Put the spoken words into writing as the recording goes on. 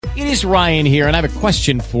It is Ryan here, and I have a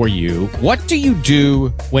question for you. What do you do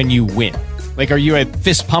when you win? Like, are you a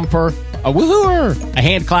fist pumper, a woohooer, a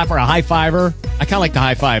hand clapper, a high fiver? I kind of like the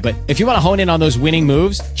high five, but if you want to hone in on those winning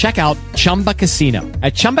moves, check out Chumba Casino.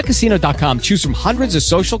 At ChumbaCasino.com, choose from hundreds of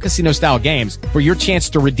social casino-style games for your chance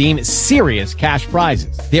to redeem serious cash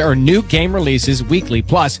prizes. There are new game releases weekly,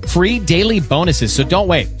 plus free daily bonuses. So don't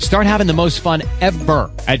wait. Start having the most fun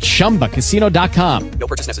ever at ChumbaCasino.com. No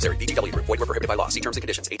purchase necessary. VGW. Void where prohibited by law. See terms and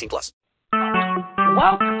conditions. 18 plus.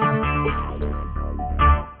 Welcome.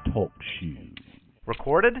 Talk show.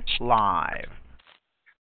 Recorded live.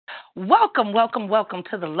 Welcome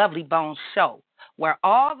to the Lovely Bones Show, where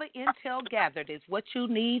all the intel gathered is what you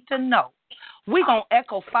need to know. We're going to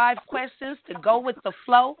echo 5 questions to go with the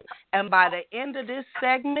flow, and by the end of this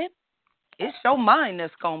segment, it's your mind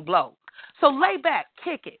that's going to blow. So lay back,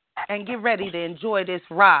 kick it, and get ready to enjoy this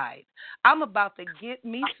ride. I'm about to get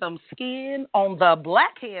me some skin on the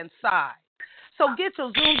black hand side. So get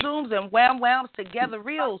your zooms and whams together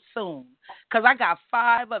real soon, because I got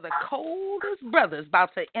 5 of the coldest brothers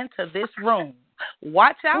about to enter this room.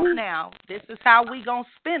 Watch out now. This is how we going to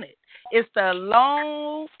spin it. It's the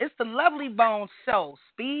Lovely Bones Show.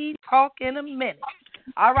 Speed talk in a minute.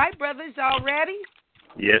 All right, brothers, y'all ready?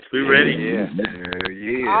 Yes, we ready.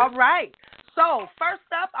 Yeah. All right. So first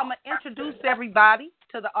up, I'm going to introduce everybody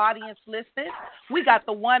to the audience listening. We got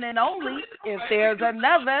the one and only, if there's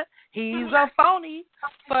another, he's a phony.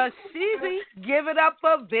 For Sheezy, give it up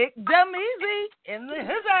for Vic Demeasy in the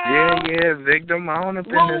his house. Yeah, Victim on up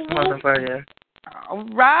in this motherfucker. All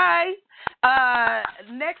right.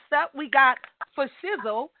 Next up, we got for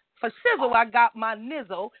Shizzle. For Shizzle, I got my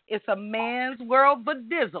nizzle. It's a man's world for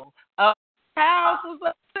dizzle. House is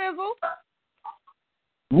a sizzle.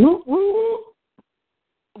 Whoop, whoop.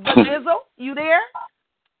 Dizzle, you there?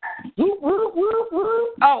 Whoop, whoop, whoop,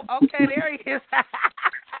 whoop. Oh, okay, there he is.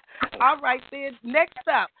 All right, then. Next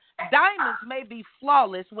up, diamonds may be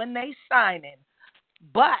flawless when they shining,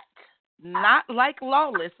 but not like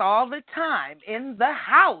lawless all the time in the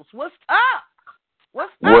house. What's up?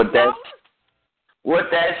 What's up, What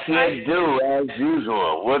that shit do, as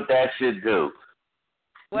usual. What that shit do.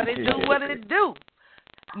 What it do?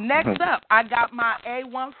 Next up, I got my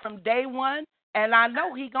A1 from day one, and I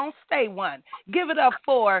know he gonna stay one. Give it up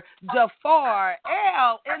for Jafar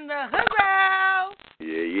L in the hood house.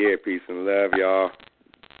 Yeah, peace and love, y'all.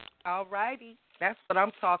 All righty. That's what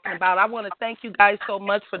I'm talking about. I want to thank you guys so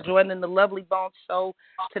much for joining the Lovely Bones Show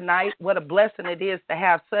tonight. What a blessing it is to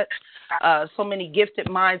have so many gifted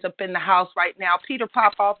minds up in the house right now. Peter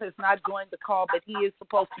Popoff has not joined the call, but he is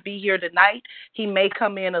supposed to be here tonight. He may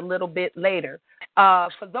come in a little bit later.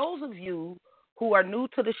 For those of you who are new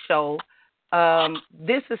to the show,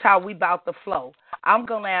 this is how we bout the flow. I'm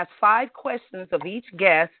going to ask 5 questions of each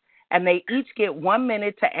guest, and they each get 1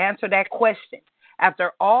 minute to answer that question.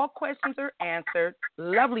 After all questions are answered,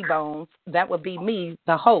 Lovely Bones, that would be me,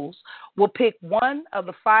 the host, will pick one of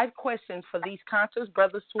the 5 questions for these conscious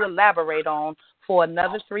brothers to elaborate on for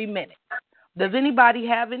another 3 minutes. Does anybody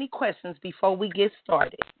have any questions before we get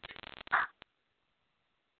started?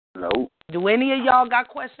 Nope. Do any of y'all got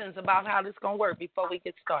questions about how this going to work before we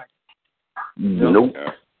get started? Nope.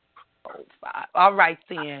 Oh, 5. All right,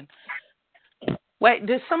 then. Wait,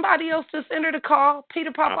 did somebody else just enter the call?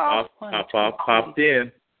 Peter Popoff? Popped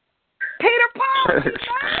in. Peter Popoff, you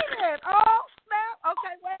made it. Oh, snap.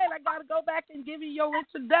 Okay, wait, I got to go back and give you your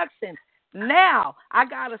introduction. Now, I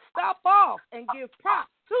got to stop off and give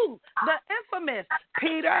props to the infamous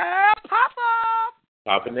Peter Popoff.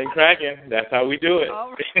 Popping and cracking. That's how we do it.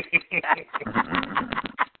 All right.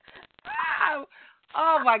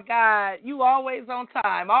 Oh, my God. You always on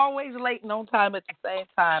time. Always late and on time at the same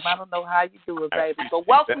time. I don't know how you do it, baby. But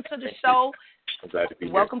welcome to the show. I'm glad to be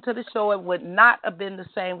here. Welcome to the show. It would not have been the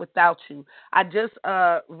same without you. I just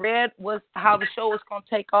read how the show is going to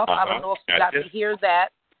take off. I don't know if you got to hear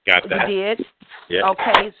that. Got that. You did? Yeah.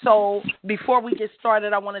 Okay, so before we get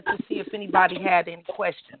started, I wanted to see if anybody had any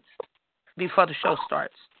questions before the show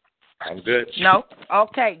starts. I'm good. No?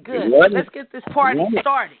 Okay, good. Let's get this party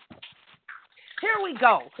started. Here we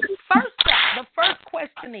go. First up, the first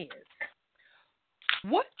question is,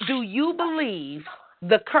 what do you believe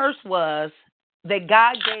the curse was that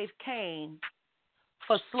God gave Cain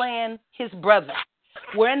for slaying his brother?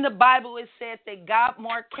 Where in the Bible it said that God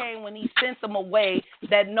marked Cain when he sent him away,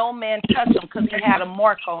 that no man touched him because he had a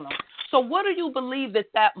mark on him. So what do you believe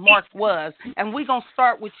that mark was? And we're going to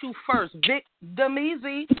start with you first. Vic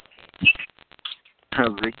Demeasy.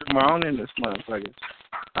 Victim on in this motherfucker.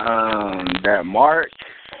 That mark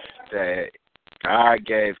that God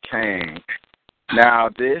gave Cain. Now,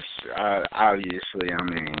 this, obviously, I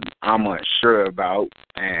mean, I'm unsure about.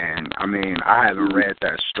 And I mean, I haven't read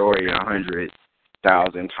that story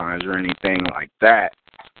 100,000 times or anything like that.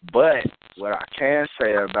 But what I can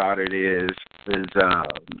say about it is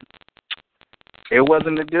it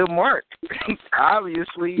wasn't a good mark.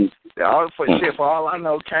 Obviously, for all I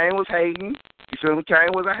know, Cain was hating. You feel me?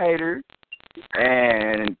 Cain was a hater.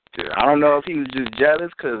 And I don't know if he was just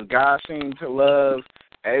jealous because God seemed to love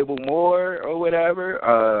Abel more or whatever.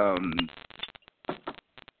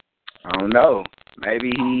 I don't know.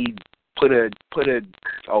 Maybe he put a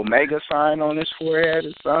omega sign on his forehead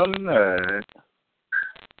or something.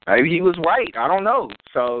 Maybe he was white. I don't know.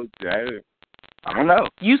 So I don't know.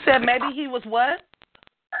 You said maybe he was what?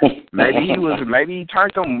 Maybe he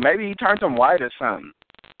turned them white or something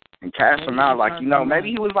and cast them out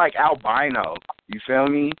maybe he was like albino. You feel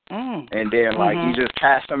me? And then you just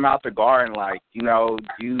cast them out the garden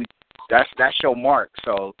that's your mark.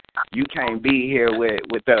 So you can't be here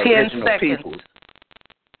with the original seconds. people.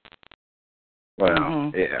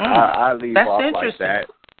 Well, I leave that's off like that.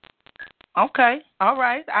 Okay, all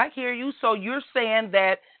right, I hear you. So you're saying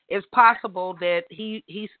that it's possible that he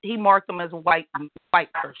marked him as a white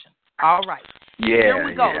person. All right. Yeah, here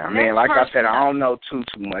we go. Yeah. I mean, like I said, I don't know too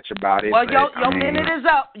much about it. Well, your minute is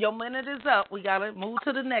up. Your minute is up. We gotta move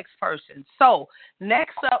to the next person. So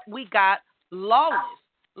next up, we got Lawless.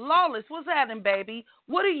 Lawless, what's happening, baby?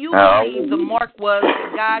 What do you believe the mark was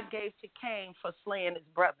that God gave to Cain for slaying his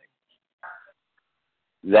brother?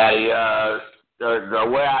 That the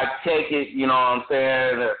way I take it, you know what I'm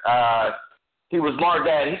saying, he was marked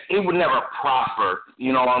that he would never prosper,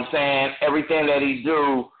 you know what I'm saying? Everything that he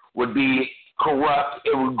do would be corrupt,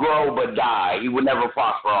 it would grow but die. He would never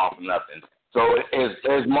prosper off of nothing. So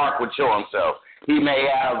his mark would show himself. He may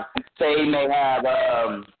have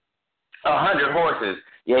 100 horses.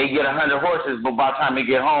 Yeah, he get 100 horses, but by the time he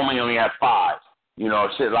get home, he only has 5. You know,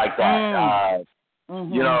 shit like that.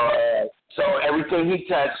 You know, so everything he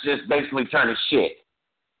touched just basically turned to shit.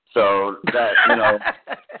 So that, you know.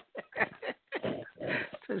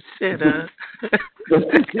 Shit,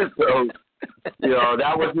 So, you know,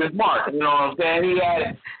 that was his mark. You know what I'm saying?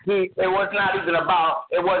 It was not even about,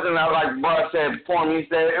 it wasn't like Bud said before me, he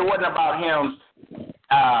said, it wasn't about him,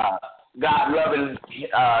 God loving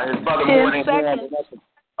his brother more than him.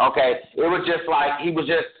 Okay, it was just like, he was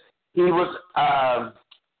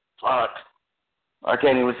I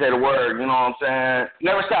can't even say the word, you know what I'm saying?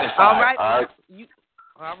 Never satisfied.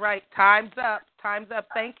 All right. Time's up.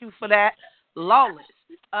 Thank you for that. Lawless.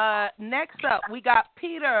 Next up, we got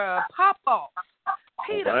Peter Popoff.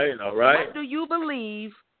 Peter, all right. What do you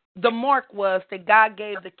believe the mark was that God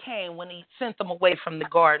gave to Cain when he sent them away from the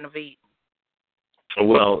Garden of Eden?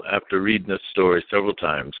 Well, after reading the story several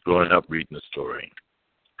times, growing up reading the story,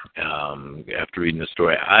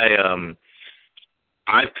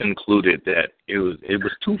 I've concluded that it was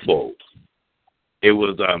twofold. It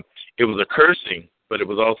was a cursing, but it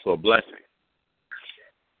was also a blessing.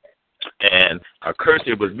 And a curse,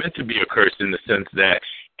 it was meant to be a curse in the sense that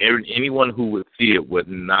anyone who would see it would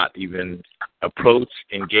not even approach,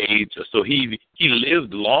 engage. So he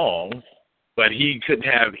lived long, but he couldn't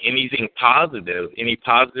have any positive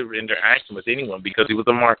interaction with anyone because he was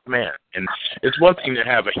a marked man. And it's one thing to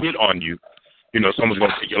have a hit on you, you know, someone's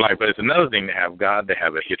going to take your life, but it's another thing to have God to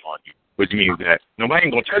have a hit on you, which means that nobody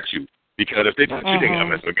ain't going to touch you because if they touch you, they're going to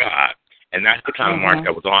mess with God. And that's the kind of mark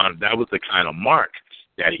that was on. That was the kind of mark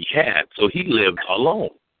that he had. So he lived alone.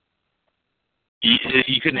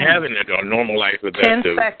 He couldn't have a normal life with 10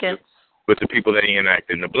 seconds. With the people that he interacted.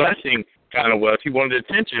 And the blessing kind of was he wanted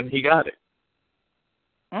attention, he got it.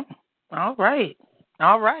 All right.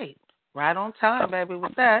 Right on time, baby,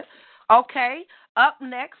 with that. Okay. Up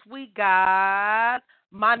next, we got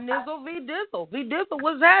my Nizzle V Dizzle. V Dizzle,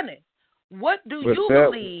 what's happening? What do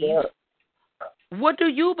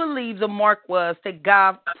you believe the mark was that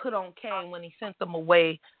God put on Cain when he sent them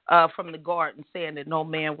away from the garden, saying that no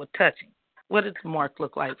man would touch him? What did the mark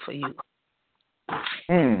look like for you?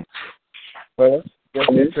 Well, that's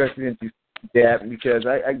interesting that because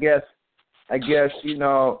I guess you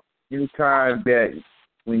know, anytime that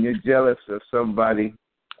when you're jealous of somebody,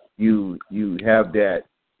 you have that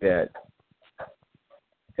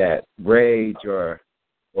rage or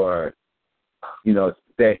you know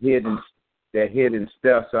that hidden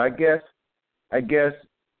stuff. So I guess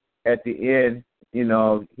at the end, you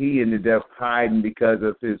know, he ended up hiding because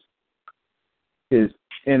of his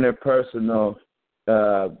interpersonal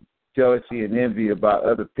jealousy and envy about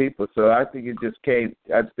other people. So I think it just came.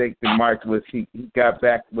 I think the mark was he got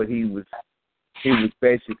back what he was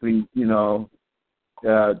basically, you know,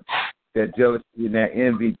 that jealousy and that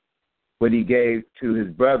envy, what he gave to his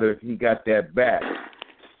brother, he got that back.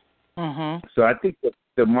 Mhm. So I think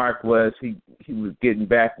the mark was he was getting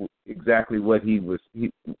back exactly what he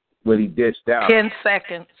dished out. 10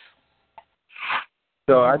 seconds.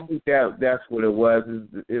 So I think that's what it was.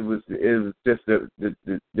 It was just the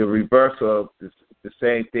reversal of the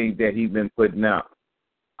same thing that he'd been putting out.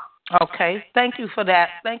 Okay. Thank you for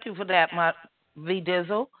that. My V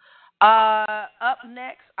Dizzle. Up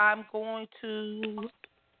next, I'm going to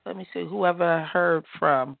let me see whoever I heard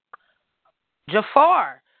from.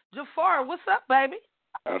 Jafar. Jafar, what's up, baby?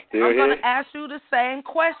 I'm going to ask you the same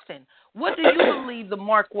question. What do you believe the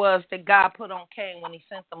mark was that God put on Cain when he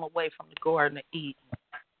sent them away from the Garden of Eden?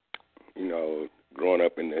 You know, growing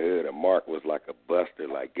up in the hood, a mark was like a buster,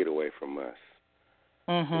 like get away from us.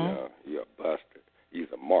 Mm-hmm. You know, you're a buster.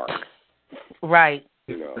 He's a mark. Right.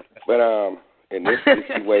 You know, but in this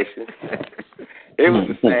situation, it was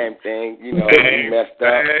the same thing. You know, he messed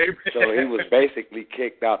up, so he was basically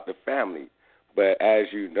kicked out the family. But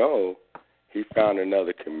as you know, he found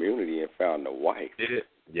another community and found a wife.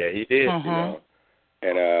 Yeah, he did. Mm-hmm. You know,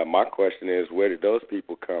 and my question is, where did those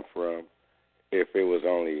people come from? If it was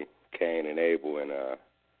only Cain and Abel and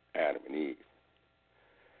Adam and Eve.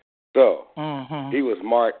 So, he was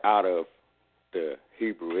marked out of the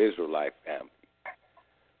Hebrew Israelite family,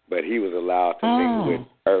 but he was allowed to mix with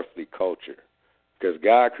earthly culture because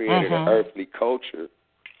God created an earthly culture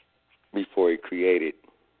before he created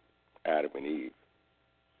Adam and Eve.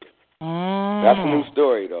 That's a new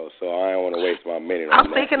story, though, so I don't want to waste my minute on that.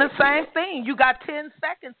 I'm thinking the same thing. You got 10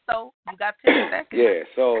 seconds, though. You got 10 seconds. Yeah,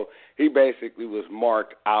 so he basically was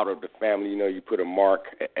marked out of the family. You know, you put a mark,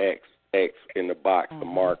 X in the box, a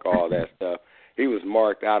mark, all that stuff. He was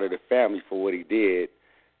marked out of the family for what he did.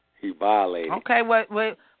 He violated. Okay,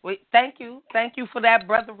 wait. Thank you for that,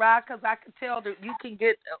 Brother Rod, because I could tell that you can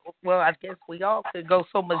get, well, I guess we all could go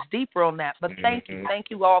so much deeper on that, but thank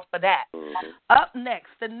you all for that. Up next,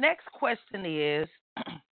 the next question is,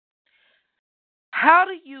 how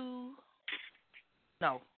do you,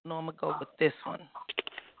 no, I'm going to go with this one.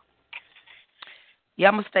 Yeah,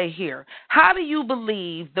 I'm going to stay here. How do you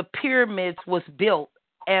believe the pyramids was built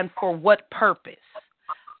and for what purpose?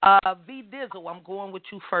 V Dizzle, I'm going with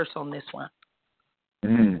you first on this one.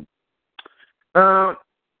 I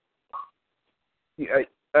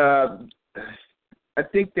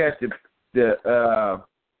think that the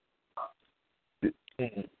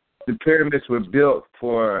pyramids were built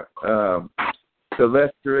for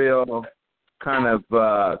celestial kind of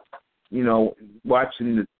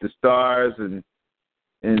watching the stars and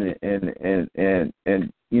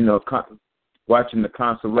you know watching the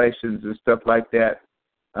constellations and stuff like that.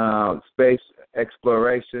 Space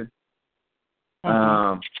exploration.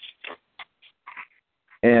 And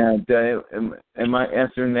am I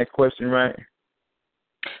answering that question right?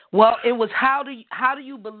 Well, it was how do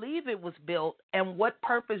you believe it was built, and what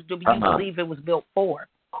purpose do you believe it was built for?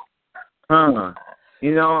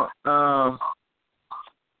 You know,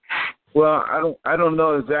 well, I don't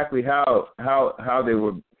know exactly how they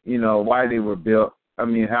were, you know, why they were built. I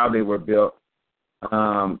mean, how they were built.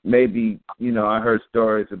 Maybe, you know, I heard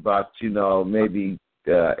stories about, you know, maybe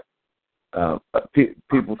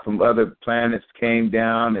people from other planets came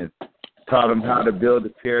down and taught them how to build the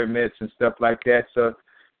pyramids and stuff like that. So,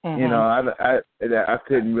 you know, I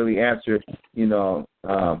couldn't really answer, you know,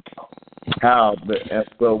 how,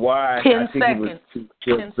 but why. 10 I think seconds. It was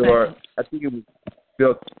to observe. I think it was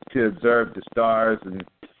built to observe the stars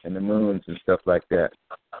and the moons and stuff like that.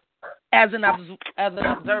 As an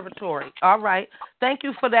observatory. All right. Thank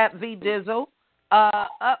you for that, V Dizzle.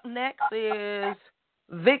 Up next is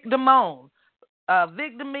Vic Damone.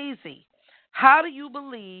 Vic Damese, how do you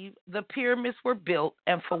believe the pyramids were built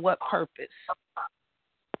and for what purpose?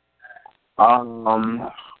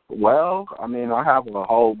 Well, I mean, I have a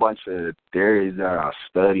whole bunch of theories that I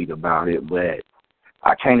studied about it, but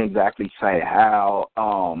I can't exactly say how.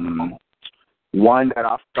 One that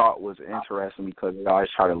I thought was interesting because they always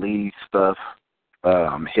try to leave stuff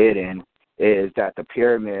hidden is that the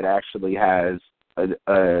pyramid actually has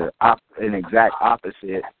an exact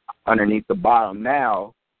opposite underneath the bottom.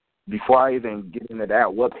 Now, before I even get into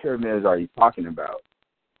that, what pyramids are you talking about?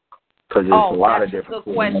 Because there's a lot of different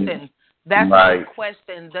question. That's a good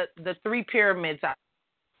question. The three pyramids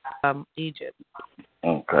of Egypt.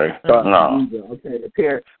 Okay. No. Okay.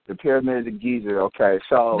 The pyramids of Giza. Okay.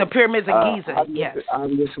 So the pyramids of Giza. Yes.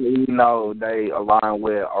 Obviously, you know they align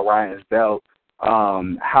with Orion's belt.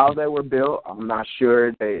 How they were built, I'm not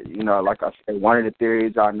sure. They, you know, like I said, one of the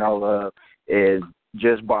theories I know of is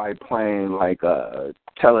just by playing like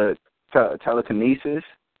telekinesis.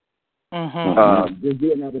 Just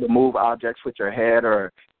being able to move objects with your head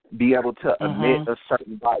or be able to emit a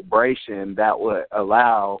certain vibration that would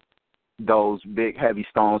allow those big heavy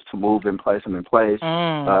stones to move and place them in place.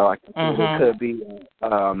 It could be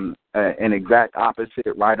an exact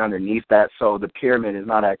opposite right underneath that. So the pyramid is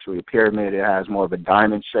not actually a pyramid. It has more of a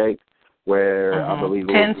diamond shape where I believe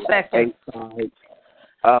it 10 was seconds. 8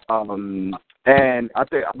 sides. And I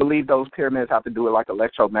believe those pyramids have to do with like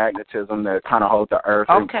electromagnetism that kind of hold the earth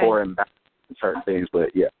and core and back and certain things.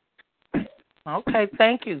 But yeah. Okay,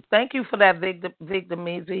 thank you for that, Victor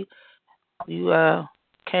Measy. You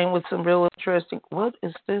came with some real interesting. What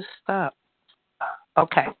is this? Stop.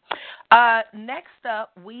 Okay. Next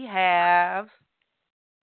up, we have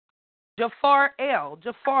Jafar L.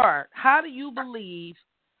 Jafar, how do you believe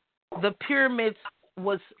the pyramids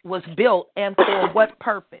was built, and for what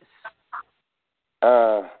purpose?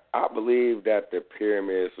 I believe that the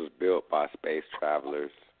pyramids was built by space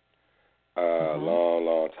travelers a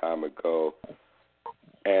long time ago,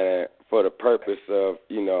 and for the purpose of,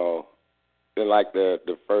 like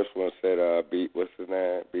the first one said, what's his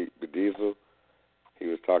name? Diesel. He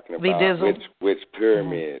was talking about which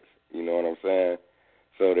pyramids. You know what I'm saying?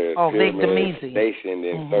 So there's pyramids stationed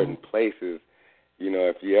in certain places.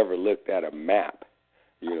 If you ever looked at a map,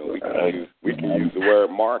 we can use the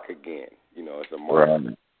word mark again. It's a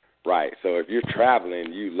marker. Right. So if you're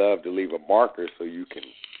traveling, you love to leave a marker so you can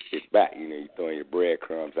get back. You're throwing your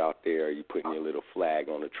breadcrumbs out there, you putting your little flag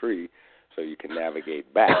on a tree so you can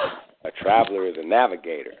navigate back. A traveler is a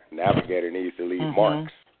navigator. Navigator needs to leave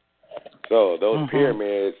marks. So those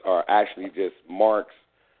pyramids are actually just marks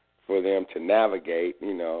for them to navigate,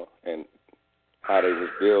 and how they was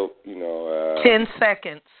built, 10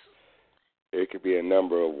 seconds. It could be a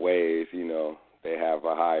number of ways, They have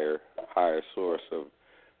a higher source of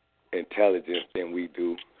intelligence than we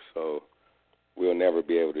do, so we'll never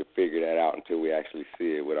be able to figure that out until we actually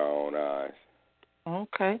see it with our own eyes.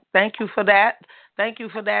 Okay. Thank you for that.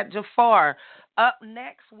 Jafar. Up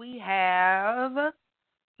next, we have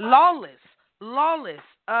Lawless.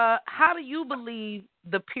 How do you believe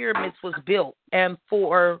the pyramids was built, and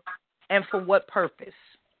for what purpose?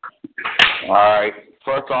 All right.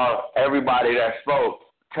 First off, everybody that spoke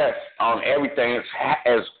test on everything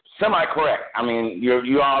is semi-correct. I mean,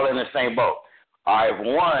 you're all in the same boat. All right.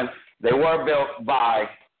 One, they were built by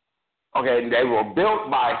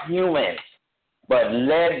humans, but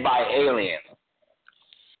led by aliens.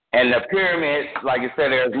 And the pyramids, like you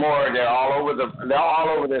said, there's more. They're all over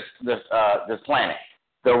this planet.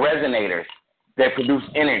 The resonators, they produce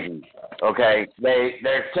energy. Okay,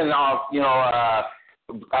 they're sending off.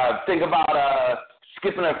 Think about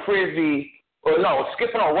skipping a frisbee,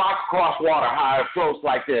 skipping a rock across water. How it floats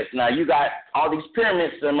like this. Now you got all these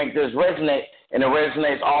pyramids that make this resonate, and it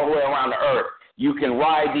resonates all the way around the earth. You can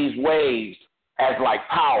ride these waves as like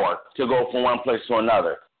power to go from one place to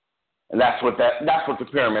another. And that's what the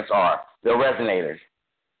pyramids are. They're resonators.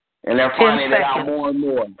 And they're finding it out more and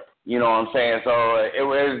more. You know what I'm saying? So it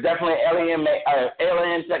was definitely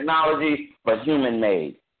alien technology, but human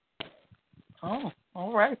made. Oh,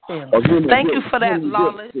 all right then. Thank you for that,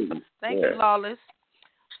 Lawless. Thank you, Lawless.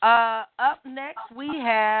 Up next we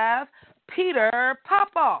have Peter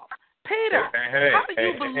Popoff. Peter,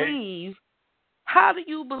 how do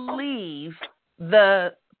you believe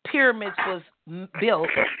the pyramids was built,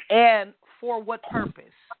 and for what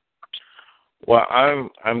purpose? Well,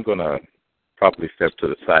 I'm gonna probably step to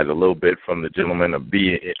the side a little bit from the gentleman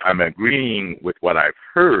I'm agreeing with what I've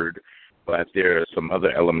heard, but there are some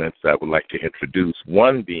other elements that I would like to introduce.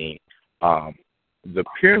 One being the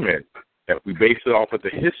pyramid, that we base it off of the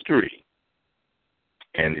history,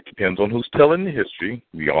 and it depends on who's telling the history.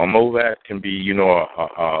 We all know that can be,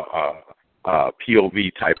 a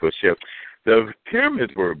POV type of shift. The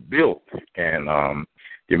pyramids were built, and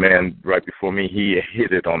your man right before me, he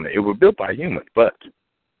hit it on it. It was built by humans, but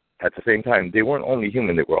at the same time, they weren't only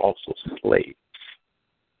human, they were also slaves.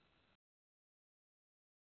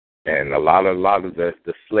 And a lot of the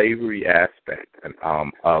slavery aspect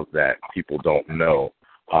of that people don't know.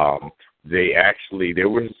 There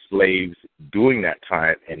were slaves during that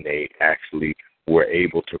time, and they actually were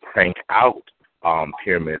able to crank out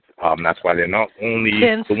pyramids. That's why they're not only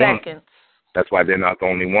 10 seconds. That's why they're not the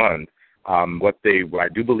only ones. I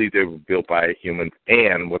do believe they were built by humans,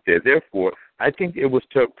 and what they're there for, I think it was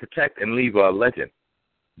to protect and leave a legend.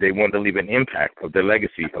 They wanted to leave an impact of their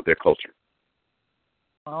legacy, of their culture.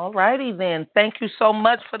 All righty then. Thank you so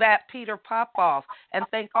much for that, Peter Popoff, and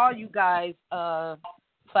thank all you guys for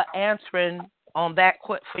answering on that,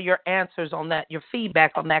 for your answers on that, your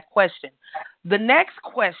feedback on that question. The next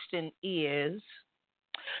question is,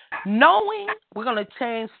 we're going to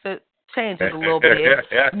change it a little bit.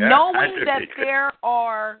 Knowing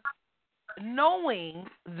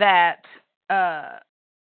that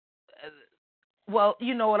well,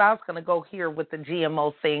 you know what? I was going to go here with the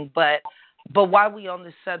GMO thing, but while we on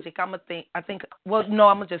this subject, I'm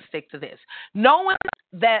gonna just stick to this. Knowing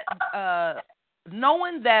that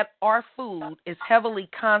our food is heavily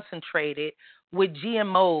concentrated with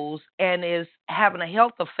GMOs and is having a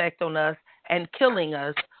health effect on us and killing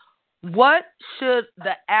us, what should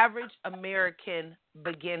the average American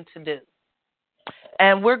begin to do?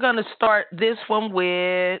 And we're going to start this one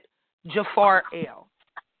with Jafar L.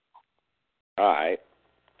 All right.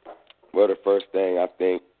 Well, the first thing I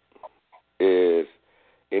think is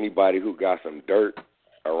anybody who got some dirt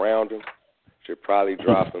around them should probably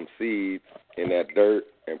drop some seeds in that dirt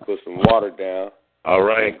and put some water down. All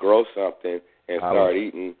right. And grow something and start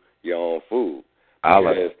eating your own food.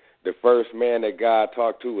 Because the first man that God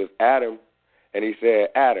talked to was Adam, and he said,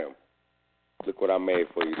 Adam, look what I made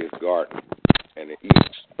for you, this garden, and to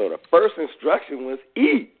eat. So the first instruction was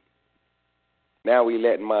eat. Now we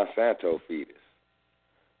letting Monsanto feed us.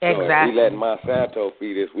 Exactly. So if we letting Monsanto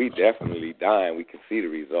feed us, we definitely dying. We can see the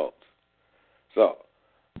results. So,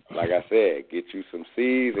 like I said, get you some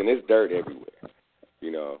seeds, and it's dirt everywhere,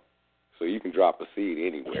 you know. So you can drop a seed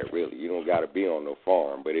anywhere, really. You don't got to be on no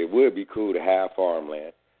farm. But it would be cool to have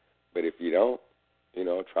farmland. But if you don't, you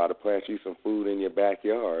know, try to plant you some food in your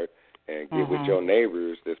backyard and get with your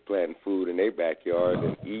neighbors that's planting food in their backyard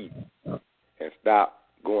and eat and stop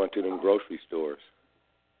going to them grocery stores.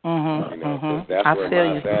 You know, 'cause that's where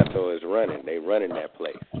Monsanto is running. They running that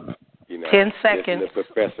place. You know, 10 seconds. Listen to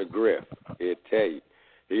Professor Griff. He'll tell you.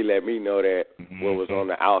 He let me know that what was on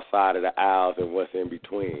the outside of the aisles and what's in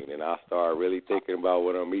between. And I started really thinking about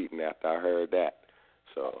what I'm eating after I heard that.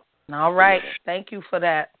 So. All right. Yeah. Thank you for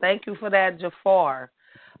that. Thank you for that, Jafar.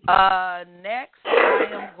 Next, I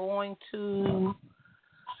am going to,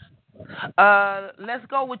 let's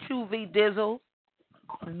go with you, V. Dizzle.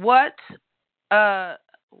 Where's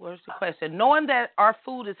the question? Knowing that our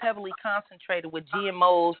food is heavily concentrated with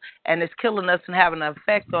GMOs and it's killing us and having an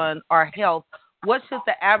effect on our health, what should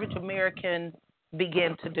the average American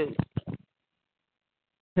begin to do?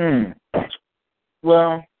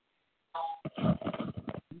 Well,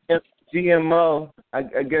 if GMO, I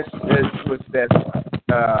guess what's that?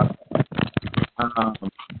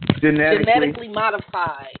 Genetically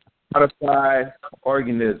modified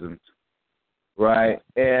organisms, right?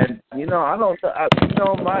 And you know,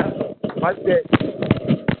 my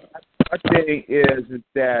thing is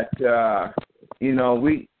that you know,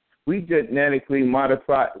 we genetically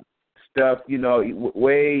modify stuff, you know,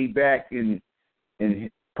 way back in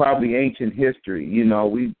probably ancient history. You know,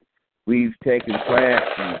 we've taken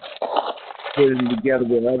plants and put them together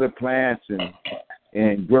with other plants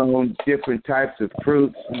and grown different types of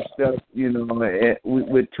fruits and stuff, you know,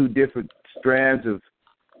 with two different strands of,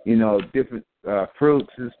 you know, different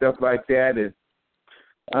fruits and stuff like that. And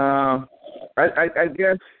I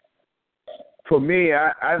guess for me,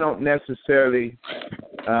 I don't necessarily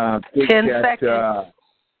think 10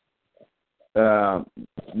 that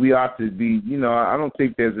we ought to be, you know, I don't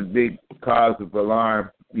think there's a big cause of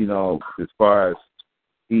alarm, you know, as far as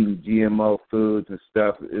eating GMO foods and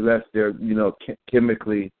stuff, unless they're, you know,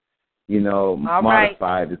 chemically, you know,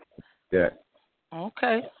 modified. Yeah.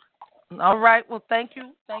 Okay. All right. Well, thank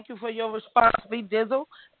you. Thank you for your response, V. Dizzle.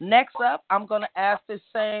 Next up, I'm going to ask this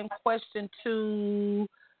same question to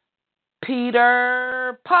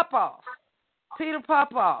Peter Popoff. Peter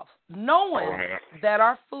Popoff, knowing that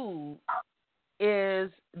our food is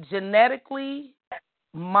genetically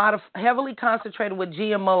heavily concentrated with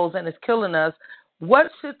GMOs and is killing us, what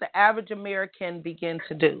should the average American begin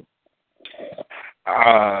to do?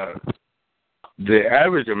 The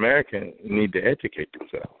average American need to educate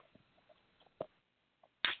themselves.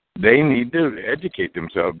 They need to educate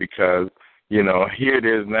themselves because, you know, here it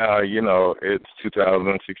is now, you know, it's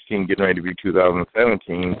 2016 getting ready to be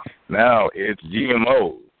 2017. Now it's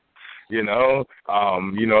GMOs. You know,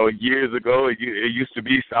 years ago it used to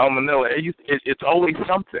be salmonella. It's always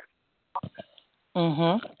something.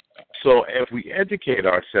 So if we educate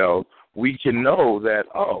ourselves, we can know that,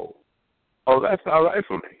 oh, that's all right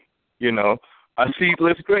for me. You know, a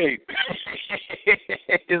seedless grape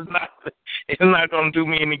it's not going to do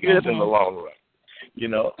me any good in the long run. You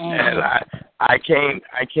know, and I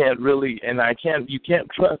can't really, and you can't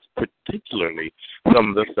trust particularly some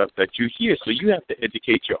of the stuff that you hear. So you have to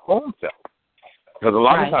educate your own self. Because a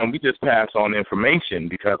lot of times we just pass on information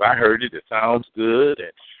because I heard it, it sounds good,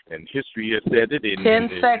 and history has said it, 10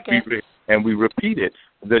 seconds. And we repeat it.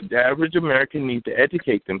 The average American needs to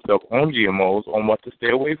educate themselves on GMOs, on what to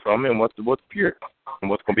stay away from, and what's pure, and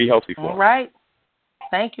what's going to be healthy for them. All right.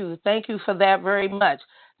 Thank you. Thank you for that very much.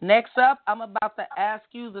 Next up, I'm about to ask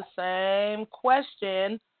you the same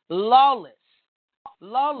question. Lawless.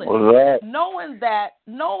 Lawless, knowing that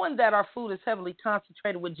our food is heavily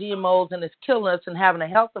concentrated with GMOs and it's killing us and having a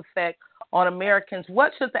health effect on Americans,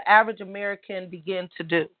 what should the average American begin to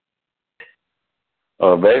do?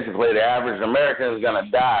 Basically, the average American is going to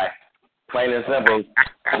die, plain and simple.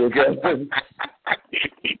 I'm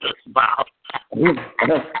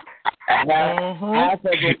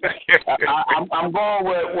going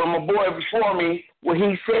with my boy before me, what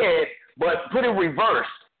he said, but put it reverse.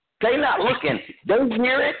 They not looking. They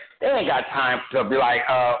hear it. They ain't got time to be like,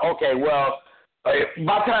 okay, well, by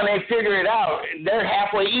the time they figure it out, they're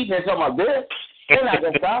halfway eating and something like this. They're not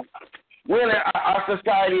going to stop. Our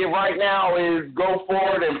society right now is go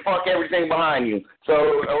forward and fuck everything behind you.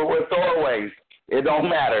 So with throwaways, it don't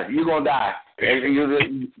matter. You're going to die.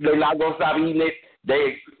 They're not going to stop eating it.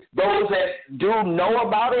 Those that do know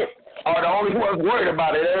about it are the only ones worried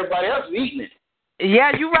about it. Everybody else is eating it.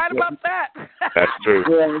 Yeah, you're right about that. That's true.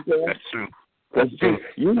 That's true. That's true.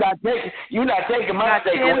 You're not taking my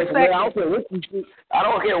steak away from me. I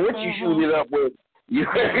don't care what you shoot it up with.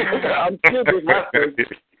 I'm still with my steak.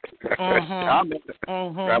 I'm going to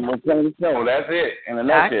tell you so. That's it in a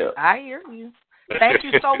nutshell. I hear you. Thank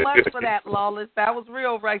you so much for that, Lawless. That was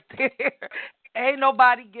real right there. Ain't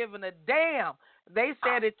nobody giving a damn. They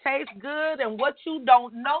said it tastes good, and what you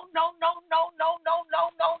don't know,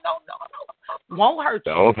 won't hurt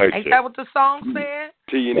you. Don't hurt Ain't you. that what the song said?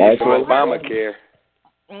 Till you need some Obamacare.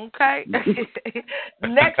 Okay.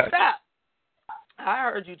 Next up, I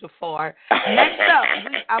heard you, Jafar. Next up,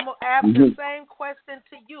 I'm going to ask the same question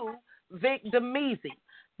to you, Vic Demezi.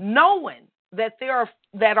 Knowing that our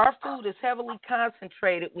food is heavily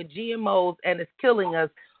concentrated with GMOs and it's killing us,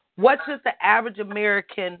 what should the average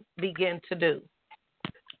American begin to do?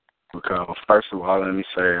 Okay, well, first of all, let me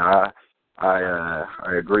say I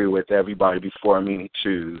agree with everybody before me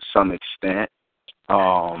to some extent.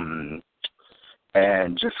 And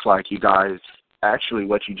just like you guys, actually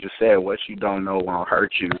what you just said, what you don't know won't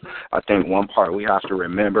hurt you. I think one part we have to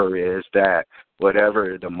remember is that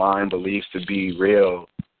whatever the mind believes to be real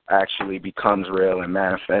actually becomes real and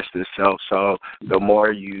manifests itself. So the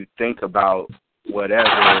more you think about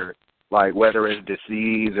whatever, like whether it's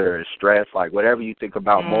disease or stress, like whatever you think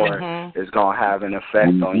about more is going to have an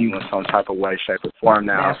effect on you in some type of way, shape, or form.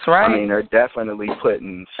 Now, that's right. I mean, they're definitely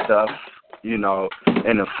putting stuff, in the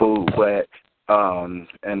food, but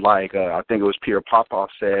and like I think it was Pierre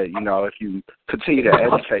Popoff said, if you continue to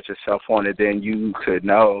educate yourself on it, then you could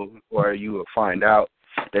know, or you will find out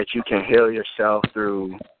that you can heal yourself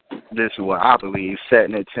through, this is what I believe,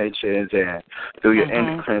 setting intentions and through your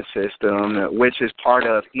endocrine system, which is part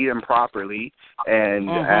of eating properly. And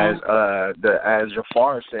as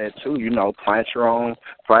Jafar said too, plant your own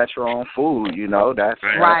food. That's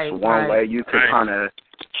one way you could kind of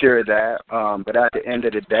cure that. But at the end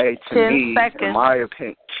of the day, to me,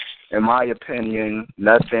 in my opinion,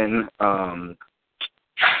 nothing.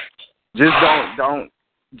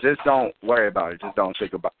 Just don't worry about it. Just don't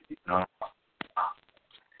think about it.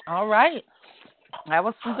 All right. That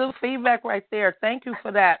was some good feedback right there. Thank you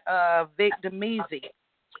for that, Vic Demezi.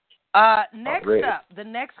 Next up, the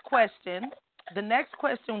next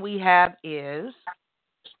question we have is,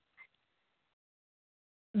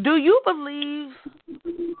 do you believe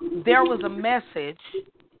there was a message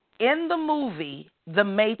in the movie The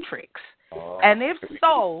Matrix? And if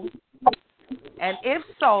so,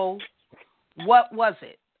 what was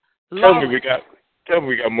it? Tell me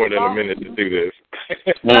we got more than a minute to do this.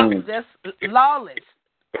 Just Lawless.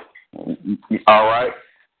 All right.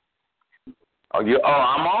 I'm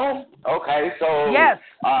on? Okay, so... Yes.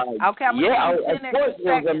 Okay, I'm going to of course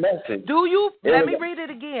there's a message. Let me read it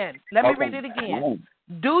again.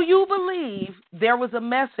 Do you believe there was a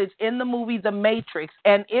message in the movie The Matrix?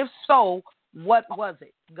 And if so, what was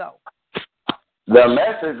it? Go. The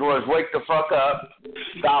message was wake the fuck up,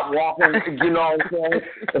 stop walking, you know what I'm saying?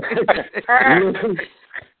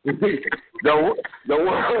 the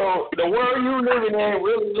world you living in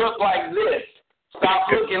really look like this.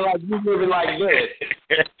 Stop looking like you living like this.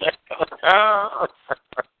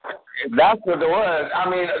 That's what it was. I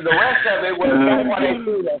mean, the rest of it was that's why they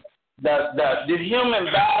do that. The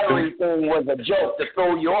human battery thing was a joke to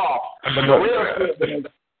throw you off. But the real shit is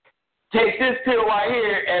take this pill right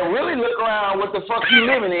here and really look around what the fuck you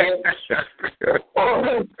living in.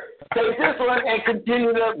 Or take this one and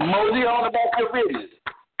continue to mosey on about your business.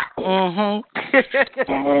 Oh,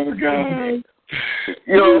 God.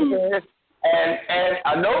 You know what I'm saying? And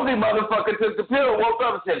a nosy motherfucker took the pill, woke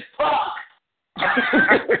up and said, fuck.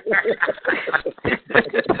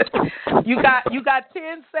 You got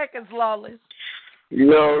 10 seconds, Lawless. You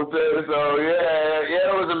know what I'm saying? So, yeah,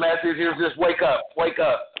 it was a message. It was just wake up.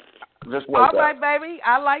 Just wake up. All right, baby.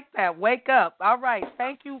 I like that. Wake up. All right.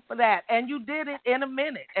 Thank you for that. And you did it in a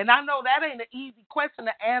minute. And I know that ain't an easy question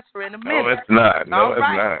to answer in a minute. No, it's not. No, it's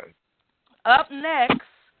not. Up next,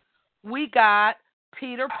 we got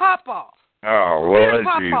Peter Popoff. Oh, Lord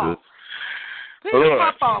Jesus. Peter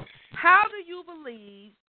Popoff, how do you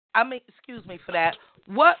believe, excuse me for that,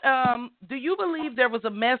 what do you believe there was a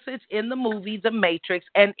message in the movie The Matrix,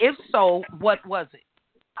 and if so, what was it?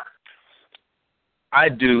 I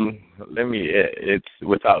do. It's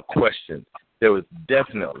without question. There was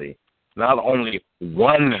definitely not only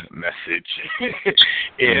one message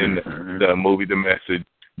in the movie The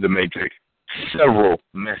Matrix, several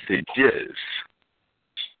messages.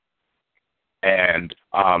 And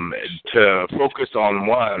to focus on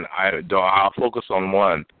one, I'll focus on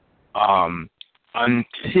one.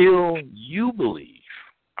 Until you believe,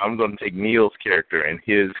 I'm going to take Neil's character and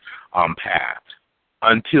his path.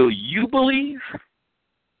 Until you believe,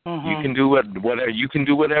 you can do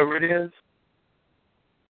whatever it is.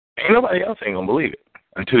 Ain't nobody else ain't gonna believe it.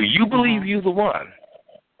 Until you believe you're the one,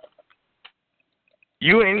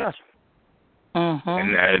 you ain't nothing.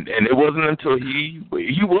 And it wasn't until he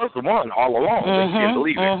was the one all along that he didn't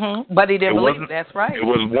believe it. But he didn't believe it. That's right. It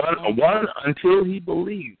was one until he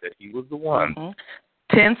believed that he was the one.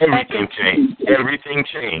 10 everything seconds. changed. Everything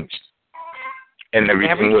changed. And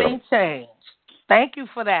everything changed. Thank you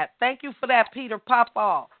for that. Thank you for that, Peter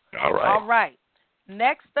Popoff. All right. All right.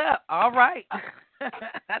 Next up. All right.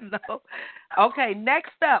 I know. Okay,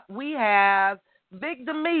 next up we have Vic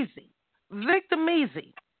Damizzi. Vic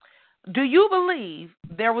Damizzi, do you believe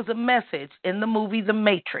there was a message in the movie The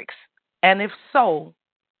Matrix? And if so,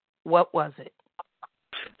 what was it?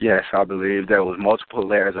 Yes, I believe there was multiple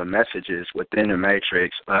layers of messages within the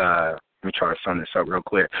Matrix. Let me try to sum this up real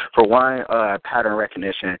quick. For one, pattern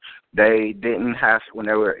recognition. They didn't have, when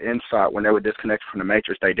they were inside, when they were disconnected from the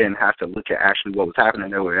Matrix, they didn't have to look at actually what was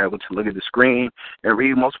happening. They were able to look at the screen and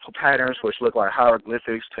read multiple patterns, which look like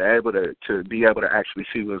hieroglyphics, to be able to actually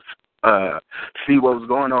see what was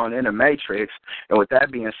going on in the Matrix. And with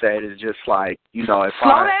that being said, it's just like, if Slow I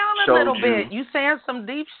down a little bit. You saying some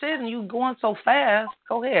deep shit and you going so fast.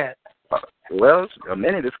 Go ahead. Well, a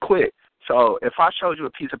minute is quick. So if I showed you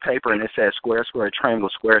a piece of paper and it said square, square, triangle,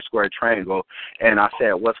 square, square, triangle, and I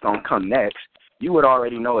said what's going to come next, you would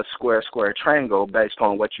already know it's square, square, triangle based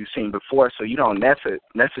on what you've seen before. So you don't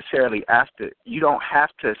necessarily you don't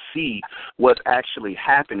have to see what's actually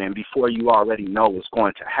happening before you already know what's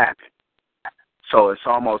going to happen. So it's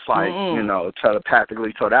almost like,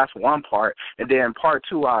 telepathically. So that's one part. And then part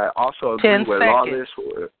two, I also agree with Lawless.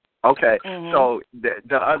 Okay. So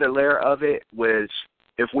the other layer of it was,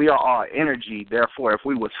 if we are all energy, therefore, if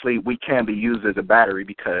we would sleep, we can be used as a battery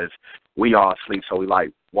because we all sleep, so we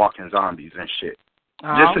like walking zombies and shit.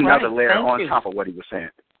 Just another layer on top of what he was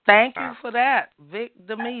saying. Thank you for that, Vic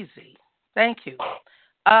Damizzi. Thank you.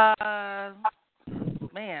 Man,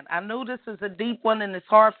 I knew this is a deep one, and it's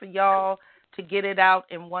hard for y'all to get it out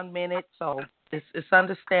in 1 minute, so it's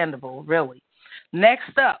understandable, really.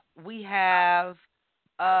 Next up, we have...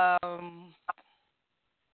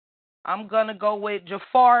 I'm going to go with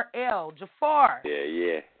Jafar L. Jafar.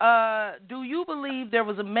 Yeah. Do you believe there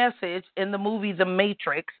was a message in the movie The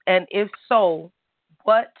Matrix? And if so,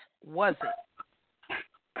 what was it?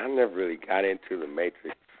 I never really got into The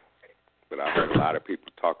Matrix, but I heard a lot of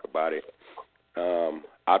people talk about it.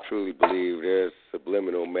 I truly believe there's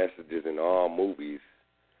subliminal messages in all movies,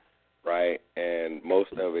 right? And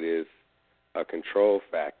most of it is a control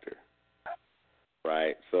factor,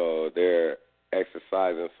 right? So they're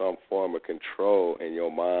exercising some form of control in your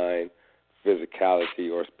mind, physicality,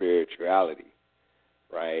 or spirituality,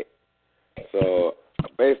 right? So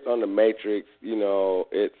based on the Matrix,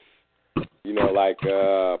 it's, like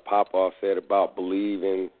Popoff said about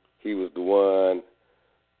believing he was the one,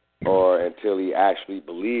 or until he actually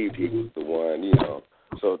believed he was the one,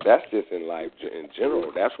 So that's just in life in general.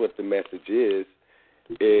 That's what the message is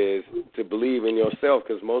to believe in yourself,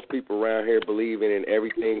 because most people around here believing in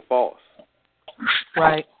everything false.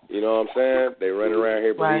 Right. You know what I'm saying? They run around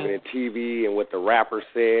here believing in TV and what the rapper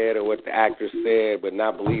said or what the actor said, but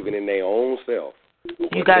not believing in their own self.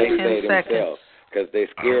 You got 10 seconds. Because they're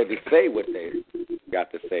scared to say what they got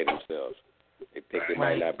to say themselves. They think it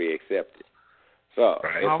might not be accepted. So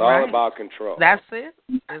it's all about control. That's it.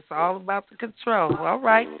 It's all about the control. All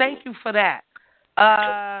right. Thank you for that.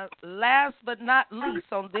 Last but not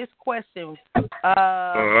least on this question,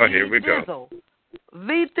 here we go.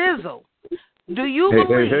 V Dizzle. Do you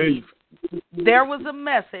believe there was a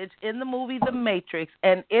message in the movie The Matrix,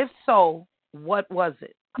 and if so, what was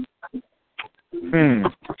it?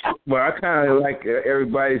 Well, I kind of like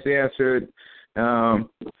everybody's answer.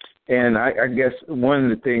 And I guess one of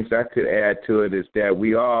the things I could add to it is that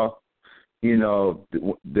we all, the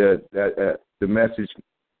message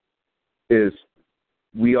is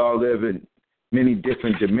we all live in many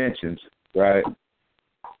different dimensions, right?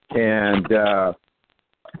 And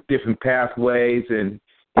different pathways, and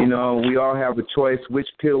we all have a choice which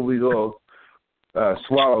pill we go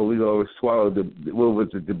swallow. We go swallow the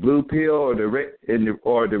blue pill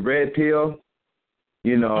or the red pill.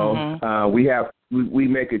 We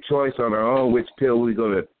make a choice on our own which pill we're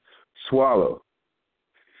going to swallow.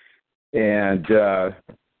 And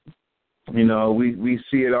we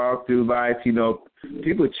see it all through life.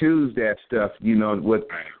 People choose that stuff.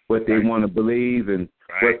 What they want to believe and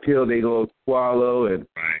what pill they go swallow and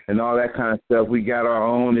all that kind of stuff. We got our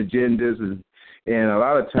own agendas, and a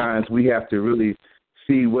lot of times we have to really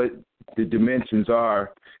see what the dimensions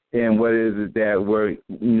are and what is it that we're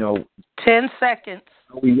 10 seconds.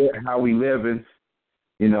 How we living.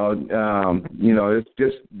 It's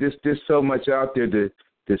just so much out there to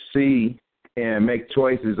see and make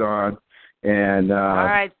choices on. And all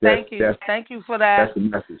right, thank you for that. That's the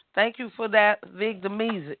message. Thank you for that, Vig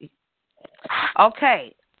Demizi.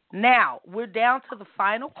 Okay, now we're down to the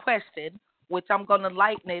final question, which I'm going to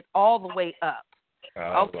lighten it all the way up.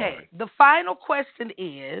 Okay, Lord. the final question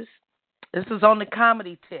is, this is on the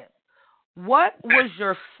comedy tip. What was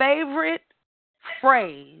your favorite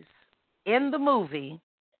phrase in the movie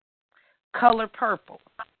Color Purple?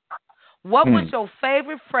 What was your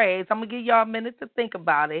favorite phrase? I'm going to give y'all a minute to think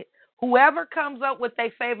about it. Whoever comes up with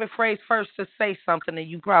their favorite phrase first to say something, and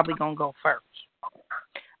you probably going to go first.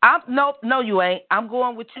 No, you ain't. I'm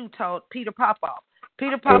going with you, Peter Popoff.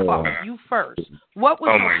 Peter Popoff, you first. What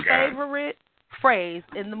was your favorite phrase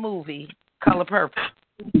in the movie Color Purple?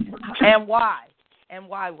 And why? And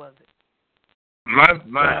why was it? My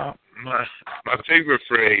favorite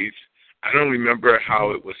phrase, I don't remember how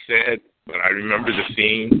it was said, but I remember the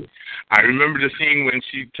scene. I remember the scene when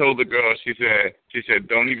she told the girl, she said,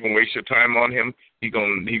 don't even waste your time on him. He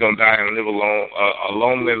gonna die and live alone, a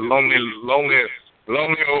lonely old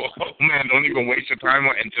man. Don't even waste your time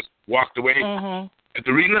on, and just walked away. Mm-hmm.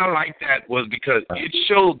 The reason I liked that was because it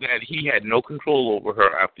showed that he had no control over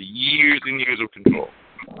her after years and years of control.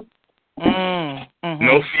 Mm-hmm.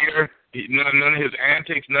 No fear, none of his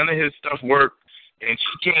antics, none of his stuff worked, and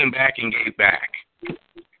she came back and gave back.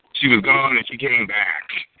 She was gone and she came back,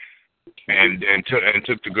 and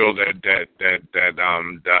took the girl that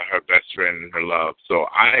her best friend and her love. So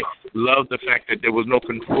I love the fact that there was no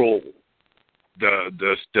control.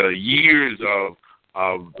 The years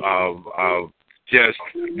of just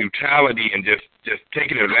brutality and just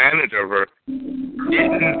taking advantage of her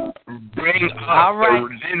didn't bring up the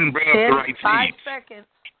right seeds. 5 seconds.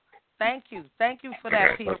 Thank you for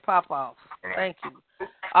that, Peter Popoff. Thank you.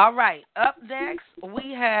 All right, up next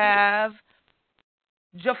we have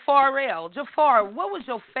Jafar L. Jafar, what was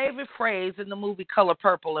your favorite phrase in the movie Color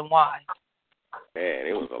Purple and why? Man,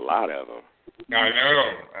 it was a lot of them. I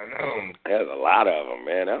know. There's a lot of them,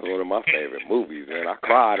 man. That was one of my favorite movies, man. I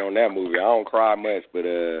cried on that movie. I don't cry much, but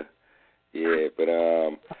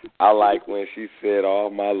I like when she said, all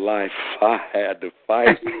my life I had to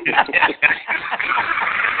fight.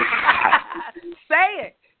 Say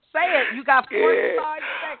it. You got 45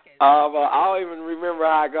 seconds. I don't even remember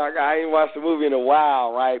how I ain't watched the movie in a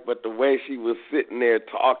while, right? But the way she was sitting there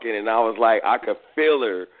talking, and I was like, I could feel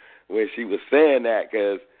her when she was saying that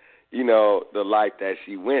because, the life that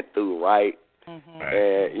she went through, right? Mm-hmm.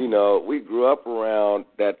 And, we grew up around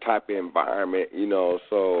that type of environment,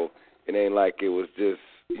 so it ain't like it was just,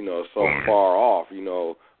 so far off,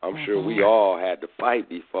 I'm sure we all had to fight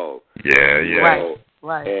before. Yeah.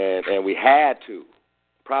 Right. And we had to.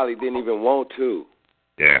 Probably didn't even want to.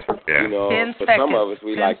 Yeah. 10 for seconds. some of us,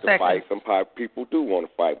 we like to fight. Seconds. Some people do want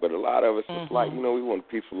to fight, but a lot of us, it's like, we want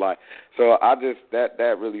a peaceful life. So I just,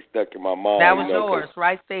 that really stuck in my mind. That was yours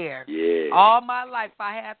right there. Yeah. All my life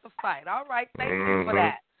I had to fight. All right, thank you for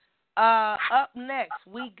that. Up next,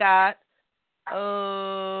 we got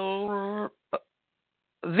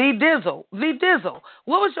V Dizzle. V Dizzle,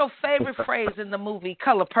 what was your favorite phrase in the movie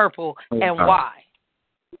Color Purple and why?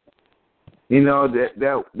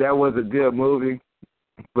 That was a good movie,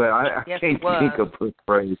 but I yes, can't think of a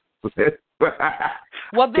phrase.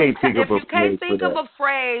 Well, then, if you can't think of a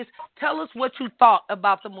phrase, tell us what you thought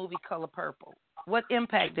about the movie Color Purple. What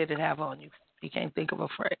impact did it have on you? You can't think of a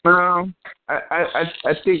phrase.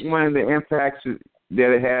 I think one of the impacts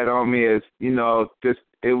that it had on me is,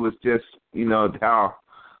 it was just,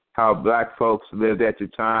 how black folks lived at the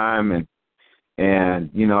time, and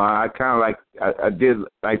I kind of I did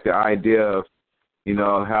like the idea of,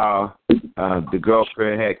 how the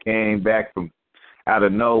girlfriend had came back from out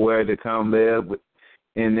of nowhere to come live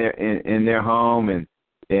in their home,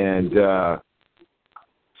 and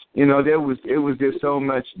you know, it was just so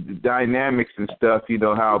much dynamics and stuff, you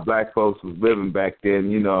know, how black folks was living back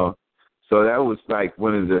then, you know. So that was like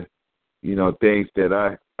one of the, you know, things that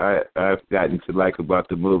I've gotten to like about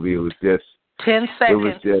the movie. It was just 10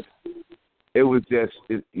 seconds. It was just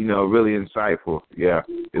you know, really insightful. Yeah,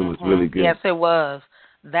 it was really good. Yes, it was.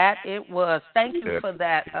 That it was. Thank you for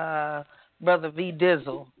that, Brother V.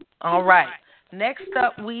 Dizzle. All right. Next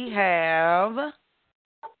up, we have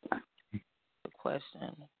the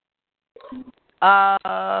question.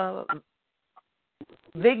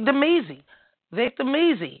 Victor Measy.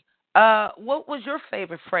 What was your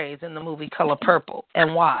favorite phrase in the movie Color Purple,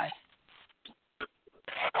 and why?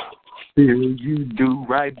 Will you do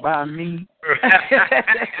right by me?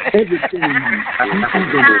 Everything.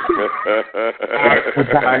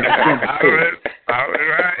 All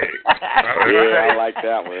right. Yeah, I like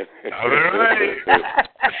that one. All right.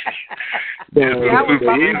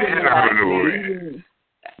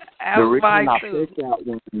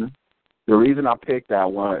 The reason I picked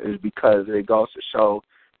that one is because it goes to show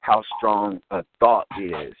how strong a thought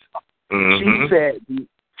is. Mm-hmm.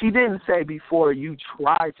 She didn't say before you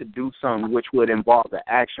try to do something which would involve the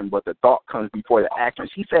action, but the thought comes before the action.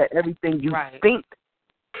 She said everything you think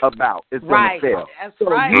about is going to fail. That's so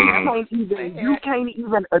right. You can't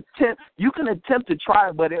even attempt. You can attempt to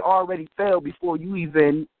try, but it already failed before you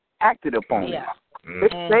even acted upon it.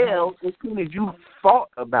 It failed as soon as you thought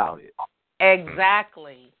about it.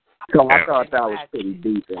 Exactly. So I thought that was pretty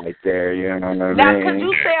deep right there. You know what I mean? Now, could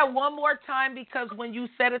you say it one more time? Because when you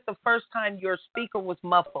said it the first time, your speaker was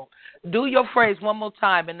muffled. Do your phrase one more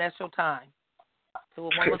time, and that's your time. Do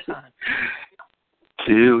it one more time.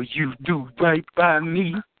 Till you do right by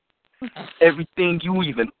me, everything you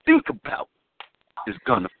even think about is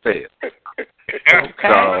gonna fail. Okay.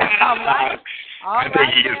 All right. I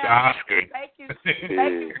think he gets the Oscar. Thank you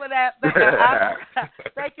for that.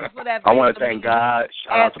 Thank you for that. I want to thank God.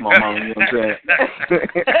 Shout out to my mom. You know what I'm saying?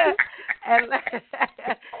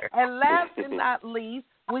 and last but not least,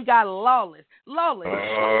 we got Lawless. Oh,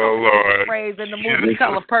 Lord. Phrase in the movie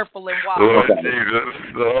Color Purple and Wild. Lord Jesus.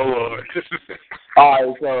 Oh, Lord. All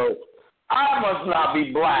right, so I must not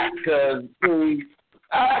be black because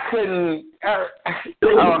I couldn't.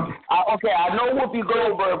 Okay, I know Whoopi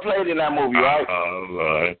Goldberg played in that movie, right? Oh,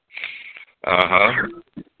 Lord. Uh-huh.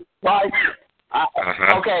 Right?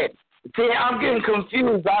 Okay. See, I'm getting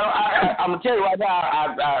confused. I'm going to tell you right now,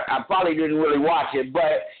 I probably didn't really watch it,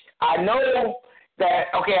 but I know that,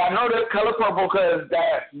 okay, I know the Color Purple because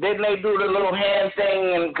didn't they do the little hand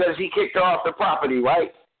thing and because he kicked her off the property,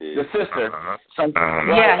 right? The sister.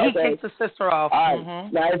 Yeah, he kicked the sister off. All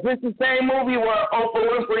right. Now, is this the same movie where Oprah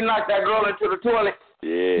Winfrey knocked that girl into the toilet?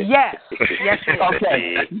 Yeah. Yes. Yes, it is.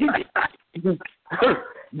 Okay.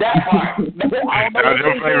 That part. That's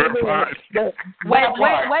your favorite part. Wait a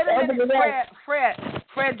minute,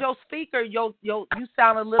 Fred, your speaker, you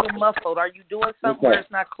sound a little muffled. Are you doing something where it's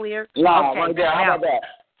not clear? No, okay, right there. How about that?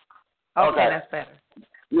 Okay, that's better.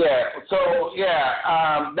 Yeah, so,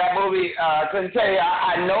 that movie, I couldn't tell you,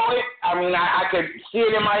 I know it. I mean, I could see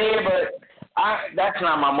it in my head, but that's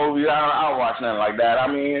not my movie. I don't watch nothing like that. I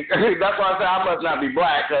mean, that's why I say I must not be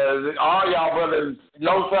black, because all y'all brothers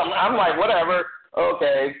know something. I'm like, whatever,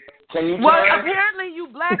 okay. Can you Well, apparently you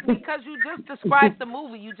black because you just described the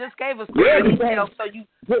movie. You just gave us the details, so you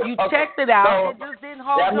checked it out. So it just didn't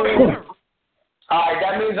hold your nerve. All right,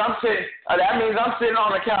 that means I'm sitting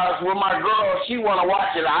on the couch with my girl. She want to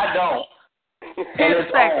watch it. I don't.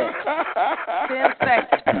 10 seconds.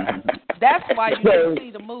 That's why you didn't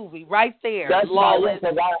see the movie right there. That's Lawless.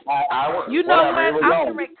 You know whatever, what?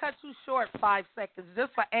 I'm going to cut you short 5 seconds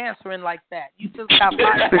just for answering like that. You just got 5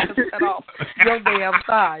 seconds cut off your damn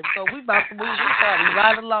time. So we about to move this party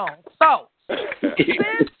right along. So,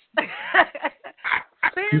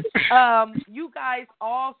 since you guys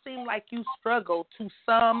all seem like you struggle to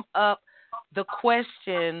sum up the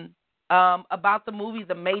question about the movie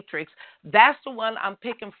The Matrix, that's the one I'm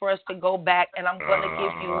picking for us to go back, and I'm going to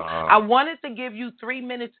give you, I wanted to give you 3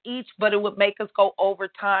 minutes each, but it would make us go over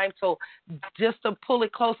time. So just to pull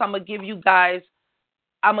it close, I'm going to give you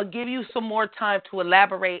some more time to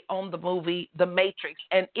elaborate on the movie The Matrix.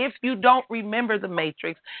 And if you don't remember The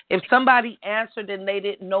Matrix, if somebody answered and they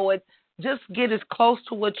didn't know it, just get as close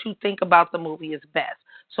to what you think about the movie as best.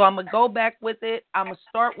 So I'm going to go back with it. I'm going to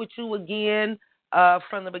start with you again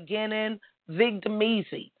from the beginning. Vic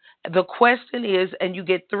Demese. The question is, and you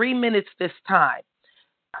get 3 minutes this time,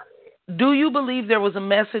 Do you believe there was a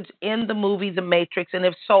message in the movie The Matrix, and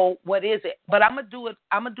if so, what is it? But I'm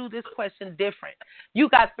gonna do this question different. You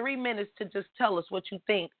got 3 minutes to just tell us what you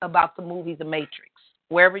think about the movie The Matrix.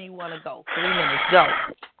 Wherever you want to go. 3 minutes, go.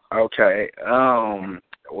 Okay.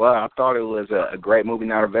 Well, I thought it was a great movie.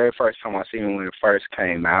 Now, the very first time I seen it when it first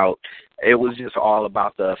came out, it was just all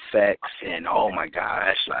about the effects and, oh, my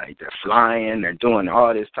gosh, like they're flying, they're doing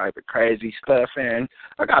all this type of crazy stuff. And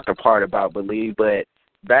I got the part about believe, but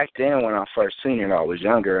back then when I first seen it, I was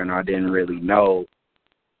younger and I didn't really know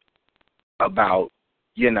about,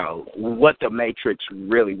 what the Matrix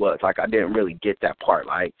really was. Like, I didn't really get that part.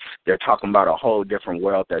 Like, they're talking about a whole different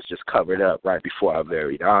world that's just covered up right before our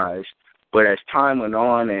very eyes. But as time went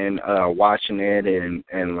on and watching it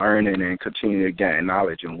and learning and continuing to gain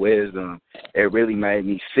knowledge and wisdom, it really made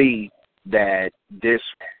me see that this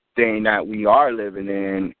thing that we are living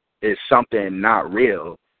in is something not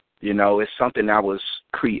real. It's something that was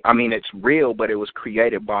it's real, but it was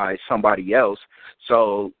created by somebody else.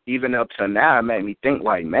 So even up to now, it made me think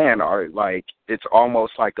like, man, it's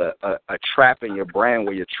almost like a trap in your brain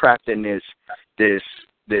where you're trapped in this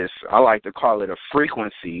I like to call it a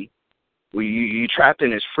frequency. Where you trapped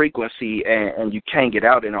in this frequency and you can't get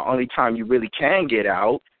out, and the only time you really can get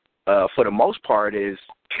out, for the most part, is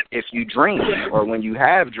if you dream or when you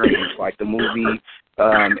have dreams, like the movie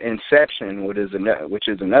Inception, which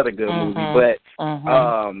is another good movie. But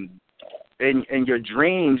in your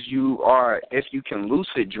dreams, if you can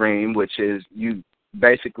lucid dream, which is you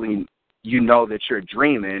basically that you're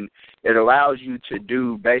dreaming, it allows you to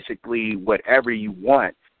do basically whatever you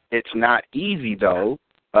want. It's not easy though.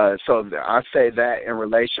 So I say that in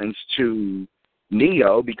relations to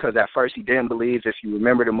Neo, because at first he didn't believe. If you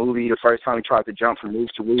remember the movie, the first time he tried to jump from roof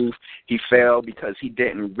to roof, he failed because he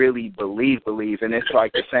didn't really believe. And it's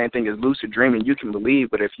like the same thing as lucid dreaming. You can believe,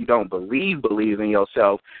 but if you don't believe in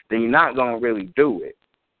yourself, then you're not going to really do it.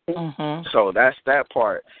 So that's that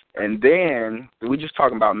part. And then we're just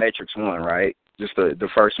talking about Matrix 1, right? Just the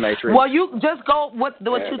first Matrix. Well, you just go what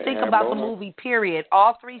you think about the movie. Period.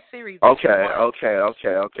 All 3 series. Okay.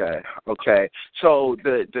 So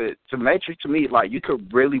the Matrix to me, like, you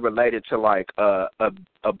could really relate it to like a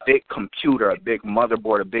big computer, a big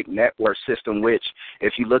motherboard, a big network system. Which,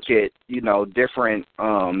 if you look at different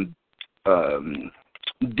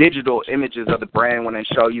digital images of the brain, when they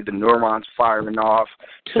show you the neurons firing off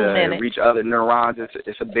to reach other neurons,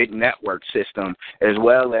 it's a big network system. As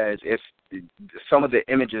well as if some of the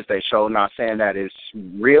images they show, not saying that is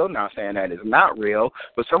real, not saying that is not real,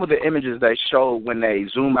 but some of the images they show when they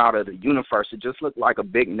zoom out of the universe, it just looked like a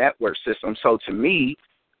big network system. So to me,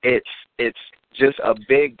 it's just a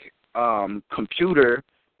big computer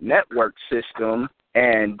network system.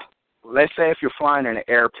 And let's say if you're flying in an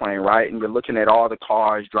airplane, right, and you're looking at all the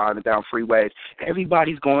cars driving down freeways,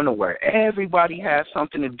 everybody's going nowhere. Everybody has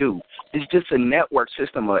something to do. It's just a network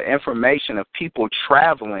system of information of people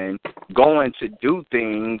traveling, going to do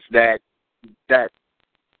things that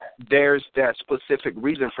there's that specific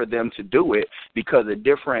reason for them to do it because of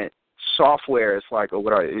different software. It's like,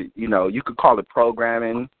 you could call it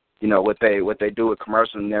programming, what they do with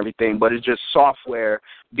commercials and everything, but it's just software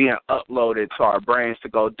being uploaded to our brains to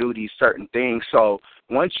go do these certain things. So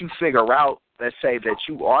once you figure out, let's say that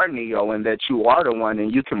you are Neo and that you are the one,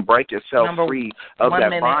 and you can break yourself free of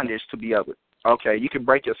that bondage to be able. Okay, you can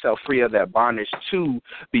break yourself free of that bondage to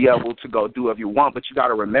be able to go do whatever you want, but you got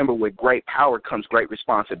to remember, with great power comes great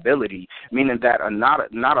responsibility, meaning that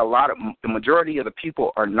the majority of the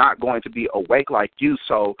people are not going to be awake like you.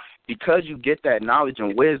 So because you get that knowledge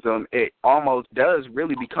and wisdom, it almost does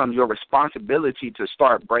really become your responsibility to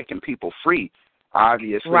start breaking people free.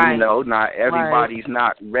 Obviously, not everybody's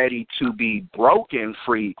not ready to be broken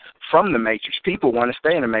free from the Matrix. People want to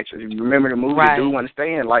stay in the Matrix. You remember the movie, do want to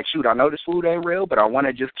stay in, like, shoot, I know this food ain't real, but I want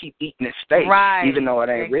to just keep eating this steak, even though it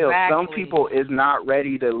ain't real. Some people is not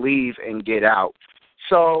ready to leave and get out.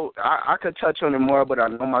 So I could touch on it more, but I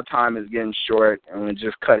know my time is getting short. I'm going to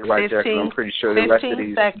just cut it right there because I'm pretty sure the rest of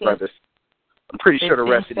these brothers... I'm pretty sure the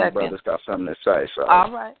rest of these brothers got something to say. So. All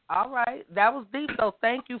right. That was deep, though.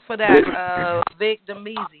 Thank you for that, Vic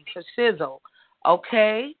Demeasy, for Shizzle.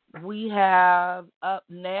 Okay, we have up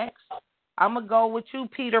next. I'm going to go with you,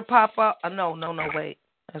 Peter Popoff. No, wait.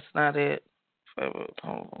 That's not it.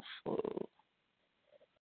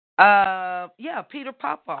 Yeah, Peter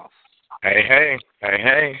Popoff. Hey.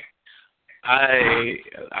 I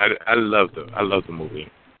love the movie.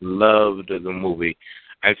 Loved the movie.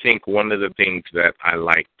 I think one of the things that I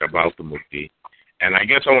liked about the movie, and I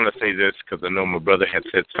guess I want to say this because I know my brother had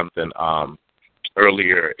said something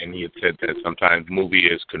earlier, and he had said that sometimes movie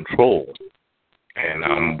is control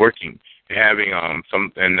and working. having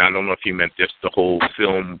some, and I don't know if he meant just the whole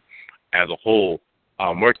film as a whole,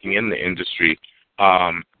 working in the industry.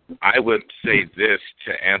 I would say this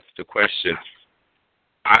to answer the question.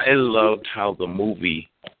 I loved how the movie.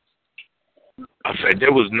 I said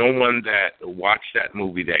there was no one that watched that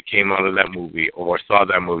movie, that came out of that movie or saw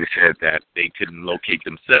that movie, said that they couldn't locate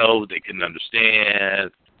themselves, they couldn't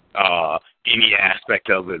understand any aspect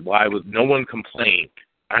of it. Why was no one complained?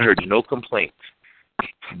 I heard no complaints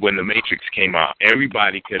when The Matrix came out.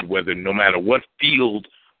 Everybody could, whether no matter what field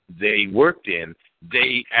they worked in,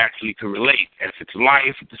 they actually could relate. If it's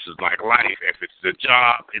life, this is like life. If it's the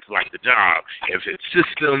job, it's like the job. If it's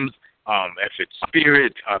systems, if it's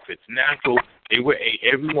spirit, if it's natural,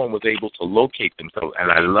 everyone was able to locate themselves.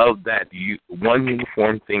 And I love that one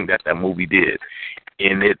uniform thing that movie did.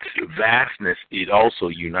 In its vastness, it also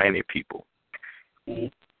united people.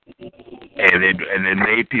 And it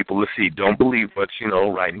made people to see, don't believe what's,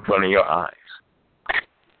 right in front of your eyes.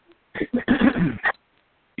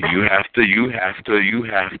 You have to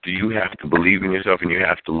believe in yourself, and you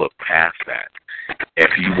have to look past that.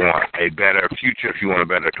 If you want a better future, if you want a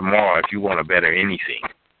better tomorrow, if you want a better anything,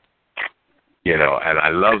 and I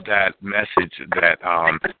love that message that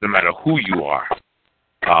no matter who you are,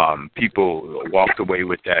 people walked away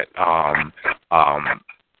with that.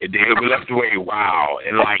 They were left away, wow,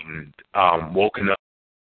 enlightened, woken up.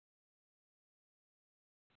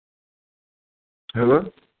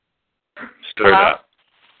 Hello? Stirred up.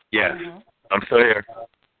 Yes, I'm still here.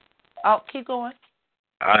 Oh, keep going.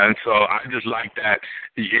 And so I just like that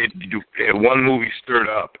one movie stirred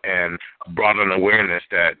up and brought an awareness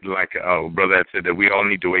that, like Brother had said, that we all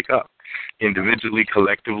need to wake up. Individually,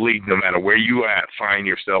 collectively, no matter where you at, find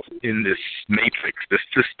yourself in this matrix, this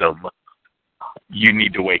system, you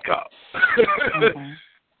need to wake up.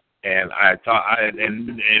 And I thought,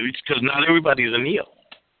 it's because not everybody is a Neo.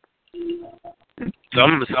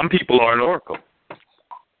 Some people are an Oracle.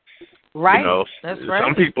 Right. That's right.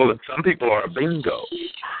 Some people are a bingo.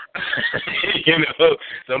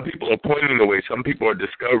 Some people are pointing the way. Some people are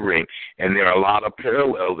discovering, and there are a lot of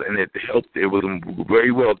parallels. And it helped. It was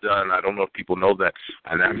very well done. I don't know if people know that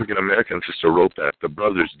an African American sister wrote that. The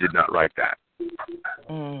brothers did not write that.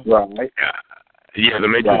 Right. Yeah. The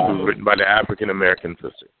Matrix was written by the African American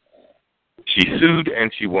sister. She sued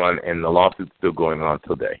and she won, and the lawsuit's still going on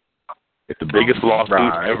today. It's the biggest lawsuit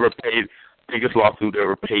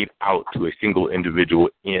ever paid out to a single individual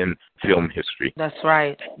in film history. That's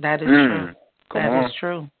right. That is true. That is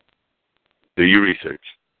true. Do your research.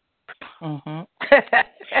 Don't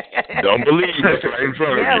believe what's right in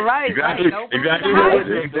front of you. Yeah, right. Exactly what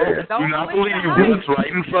it is. Do not believe what's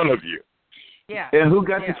right in front of you. Yeah. And who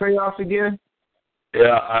got the payoffs again?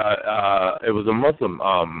 Yeah, it was a Muslim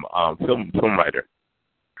film writer.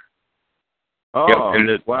 Oh, yep, and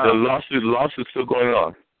the lawsuit's still going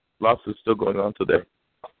on. Lawsuit's still going on today.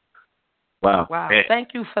 Wow. Wow.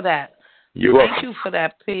 Thank you for that. You're welcome. Thank you for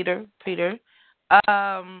that, Peter.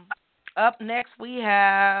 Up next we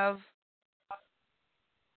have,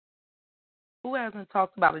 who hasn't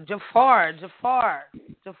talked about it? Jafar L.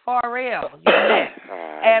 You're next.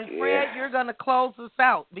 And Fred, you're going to close us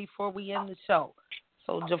out before we end the show.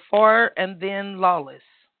 So Jafar and then Lawless.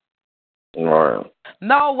 All right.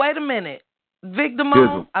 No, wait a minute. Vic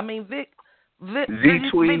Damone. Vic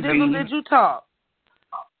Dizzle, did you talk?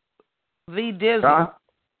 V Dizzle. Huh?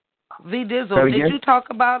 V Dizzle, did you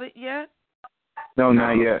talk about it yet? No,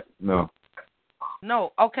 not yet. No.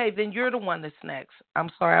 No. Okay, then you're the one that's next.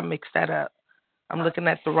 I'm sorry, I mixed that up. I'm looking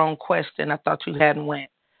at the wrong question. I thought you hadn't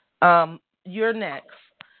went. You're next.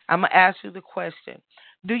 I'm going to ask you the question.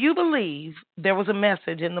 Do you believe there was a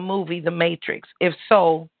message in the movie The Matrix? If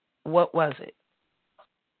so, what was it?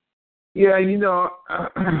 Yeah, I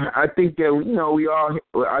think that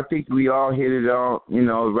we all hit it on,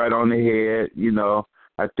 right on the head.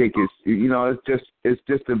 I think it's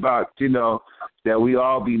just about, that we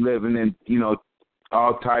all be living in,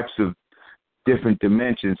 all types of different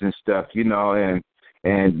dimensions and stuff, and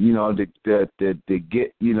the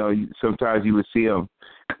get, sometimes you would see them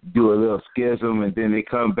do a little schism and then they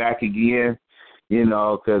come back again,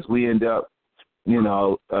 because we end up,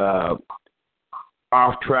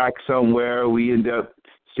 off track somewhere. We end up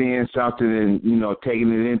seeing something and,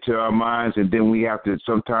 taking it into our minds, and then we have to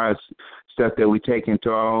sometimes stuff that we take into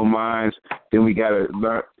our own minds, then we got to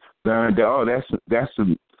learn that, that's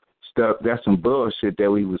some stuff, that's some bullshit that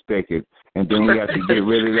we was thinking, and then we have to get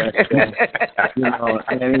rid of that stuff, and I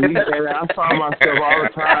find myself all the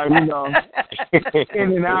time,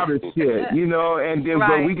 in and out of shit, and then,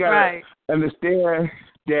 but we got to understand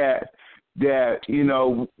that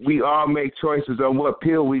we all make choices on what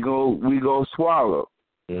pill we go swallow,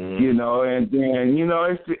 You know, and then, you know,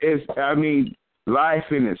 it's I mean,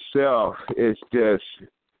 life in itself is just,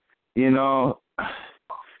 you know,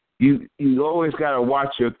 you always got to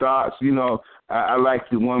watch your thoughts. You know, I like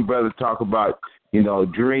the one brother talk about, you know,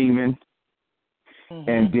 dreaming.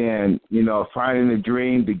 And then, you know, finding a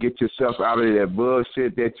dream to get yourself out of that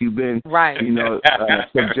bullshit that you've been, you know,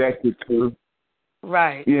 subjected to.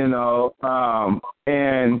 Right. You know,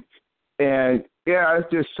 and yeah, it's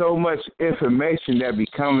just so much information that be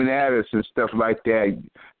coming at us and stuff like that,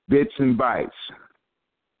 bits and bytes.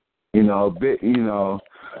 You know,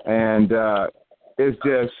 and it's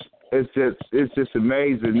just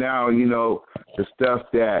amazing now. You know, the stuff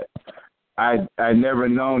that I never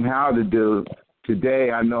known how to do. Today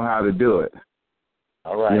I know how to do it.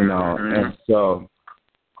 All right. You know, and so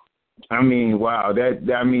I mean, wow,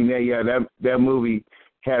 that movie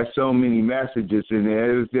has so many messages in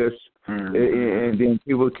there. It was just, and then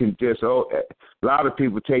people can just, a lot of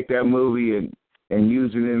people take that movie and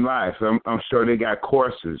use it in life. I'm sure they got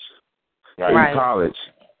courses in college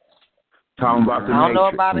talking about the Matrix. I don't know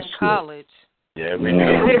about in college. Yeah, we do.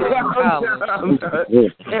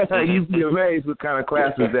 You'd be amazed what kind of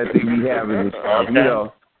classes that they be having and stuff, you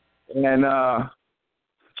know. And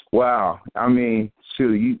wow, I mean,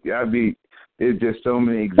 shoot, there's just so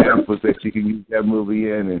many examples that you can use that movie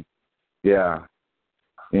in, and yeah,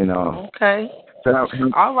 you know. Okay. So,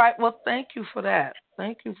 all right. Well, thank you for that.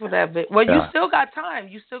 Thank you for that. Well, you still got time.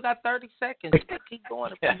 You still got 30 seconds. You can keep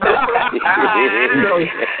going. so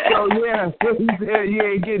yeah, you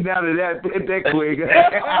ain't getting out of that quick.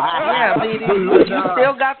 Yeah, you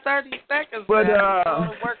still got 30 seconds. But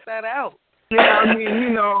work that out. Yeah, I mean, you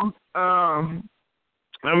know, I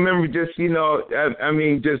remember just, you know, I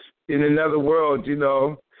mean, just in another world, you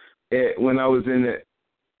know, when I was in it,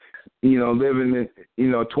 you know, living in, you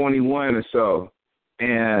know, 21 or so,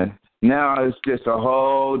 and now it's just a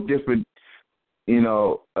whole different, you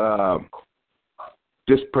know,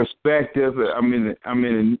 just perspective. I'm in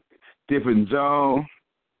a different zone,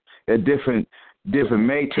 a different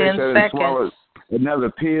matrix. 10 seconds. Swallowed another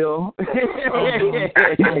pill.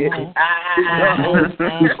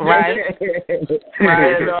 Right.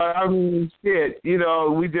 And, I mean, shit. You know,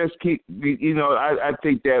 we just keep. You know, I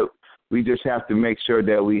think that we just have to make sure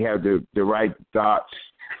that we have the right thoughts,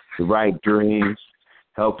 the right dreams,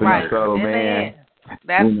 helping our fellow man.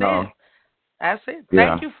 That's you know. it. That's it. Yeah.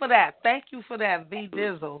 Thank you for that. Thank you for that, V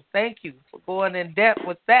Dizzle. Thank you for going in depth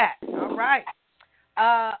with that. All right.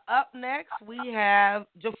 Up next, we have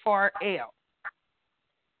Jafar L.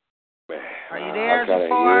 Are you there,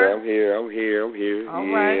 Jafar? Yeah, I'm here. All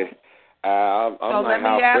yeah. right. I'm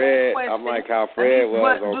like how Fred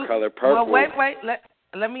was on Color Purple. Well, wait.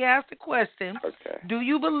 Let me ask the question. Okay. Do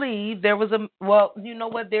you believe there was well, you know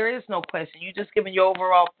what? There is no question. You just giving your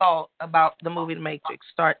overall thought about the movie The Matrix.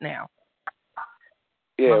 Start now.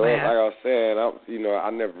 Yeah, well, like I was saying, I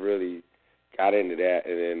never really got into that,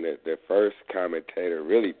 and then the first commentator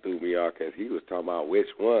really threw me off because he was talking about which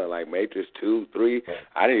one, like Matrix 2, 3.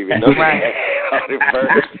 I didn't even know the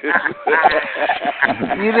first.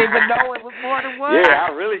 You didn't even know it was more than one? Yeah,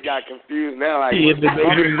 I really got confused now. Like, he didn't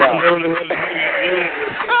know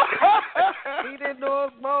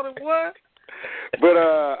it was more than one? But,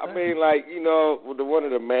 I mean, like, one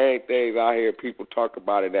of the main things I hear people talk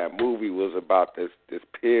about in that movie was about this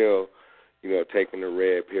pill, taking the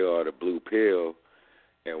red pill or the blue pill,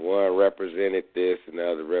 and one represented this and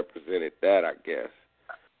the other represented that, I guess.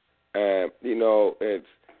 And, it's,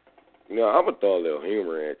 I'm going to throw a little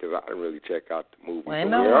humor in because I didn't really check out the movie. Well, ain't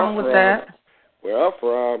nothing wrong with that. Where I'm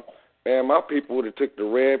from, man, my people would have took the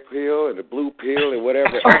red pill and the blue pill and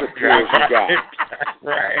whatever other pills you got.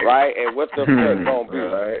 Right? And what the fuck gonna be?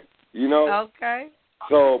 Right. Okay.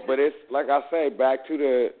 So, but it's like I say, back to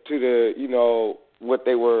the what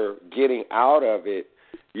they were getting out of it,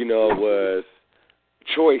 was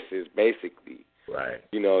choices basically. Right.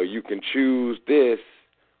 You can choose this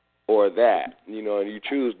or that. And you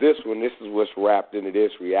choose this one, this is what's wrapped into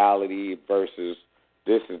this reality versus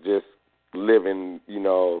this is just living,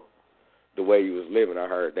 the way you was living. I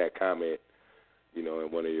heard that comment, in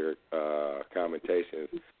one of your commentations.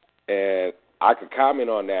 And I could comment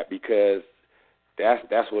on that because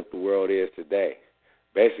that's what the world is today.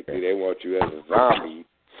 Basically, they want you as a zombie,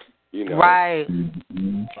 Right.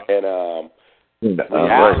 And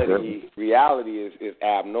reality is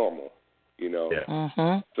abnormal, Yeah.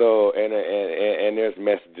 Mm-hmm. So and there's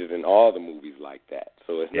messages in all the movies like that.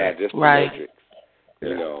 So it's not just the Matrix,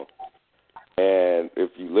 And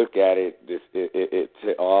if you look at it,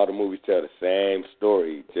 all the movies tell the same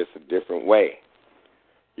story, just a different way.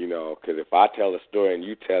 Because if I tell a story and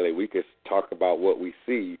you tell it, we could talk about what we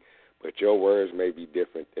see, but your words may be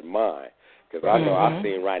different than mine. Because I know I've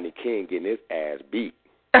seen Rodney King getting his ass beat.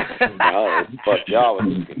 I don't know what the fuck y'all was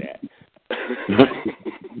looking at.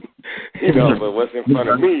 But what's in front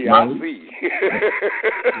of me, I see.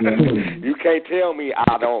 You can't tell me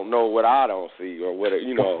I don't know what I don't see or what,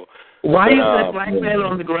 Why is that black man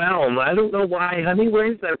on the ground? I don't know why. Honey, where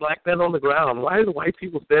is that black man on the ground? Why are the white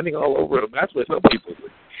people standing all over him? That's what some people do.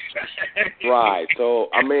 Right. So,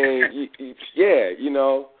 I mean, and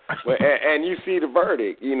you see the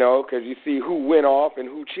verdict, because you see who went off and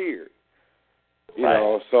who cheered.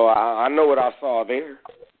 So I know what I saw there,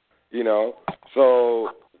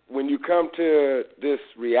 So when you come to this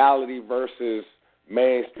reality versus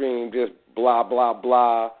mainstream, just blah, blah,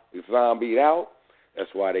 blah, zombied out, that's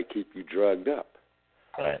why they keep you drugged up.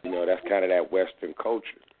 Right. That's kind of that Western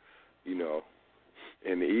culture, And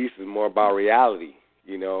the East is more about reality,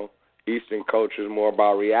 Eastern culture is more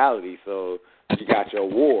about reality. So you got your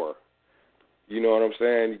war. You know what I'm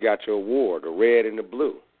saying? You got your war, the red and the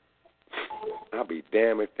blue. I'll be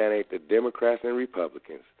damned if that ain't the Democrats and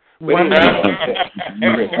Republicans. Bloods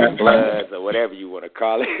or whatever you want to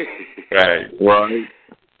call it. Right.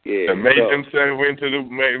 Yeah. They made themselves into the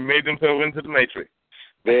Matrix.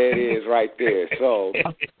 There it is right there. So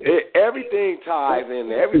everything ties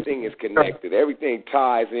in. Everything is connected. Everything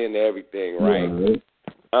ties into everything, right?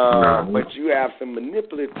 But you have some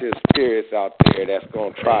manipulative spirits out there that's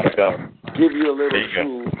going to try to give you a little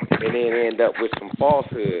truth and then end up with some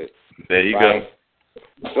falsehoods. There you go.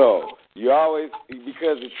 So you always,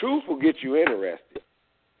 because the truth will get you interested.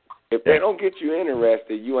 If they don't get you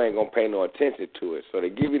interested, you ain't going to pay no attention to it. So they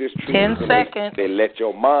give you this truth. 10 seconds. They let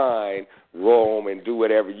your mind roam and do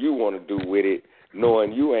whatever you want to do with it,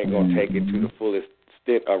 knowing you ain't going to take it to the fullest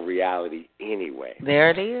extent of reality anyway. There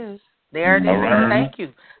it is. There it is. Right. Thank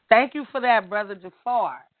you. Thank you for that, Brother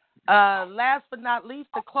Jafar. Last but not least,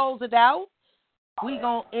 to close it out, we're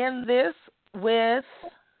going to end this with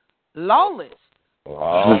Lawless. Oh,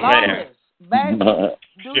 Lawless. Baby,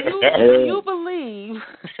 do you believe?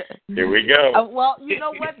 Here we go. Well, you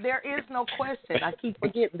know what? There is no question. I keep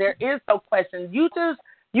forgetting. There is no question. You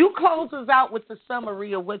close us out with the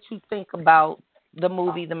summary of what you think about the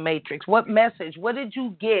movie The Matrix. What message? What did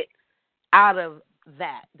you get out of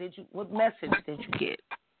that? What message did you get?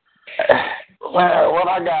 Well, what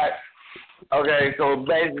I got. Okay, so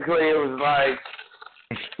basically it was like.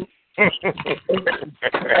 I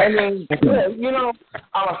mean,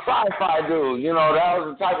 I'm a sci-fi dude. That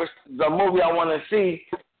was the type of the movie I want to see.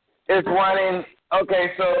 It's running.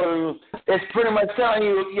 Okay, so it's pretty much telling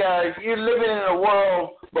you, you're living in a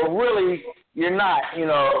world, but really you're not.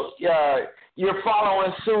 You're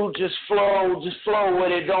following suit. Just flow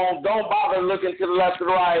with it. Don't bother looking to the left or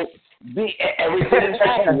the right. Everything is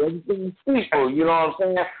happy. Everything is peaceful. You know what I'm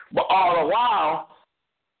saying? But all the while,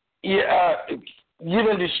 you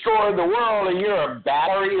done destroyed the world, and you're a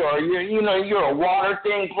battery, or you're a water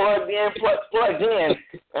thing plugged in.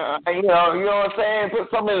 You know what I'm saying?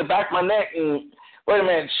 Put something in the back of my neck and wait a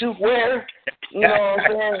minute, shoot where? You know what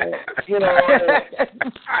I'm saying?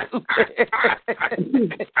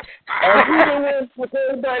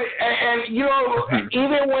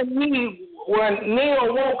 Even when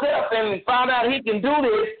Neo woke up and found out he can do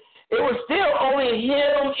this, it was still only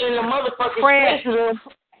him in the motherfucking station.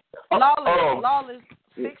 Lawless,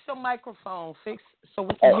 fix your microphone. Fix so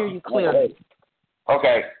we can hear you clearly.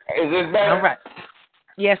 Okay. Is this better? All right.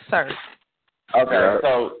 Yes, sir. Okay.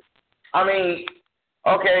 So,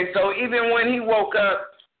 so even when he woke up,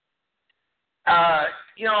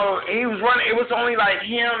 he was running. It was only like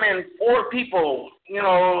him and 4 people.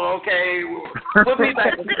 Put me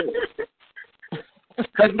back.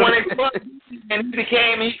 Because when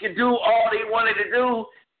he could do all he wanted to do.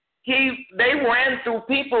 They ran through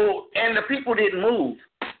people, and the people didn't move.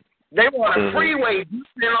 They were on a freeway,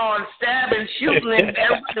 on stabbing, shooting, and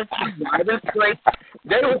everything.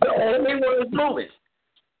 They were the only ones moving.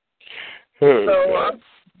 So,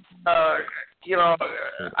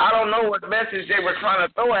 I don't know what message they were trying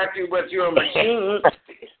to throw at you, but you're a machine.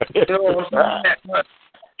 You know what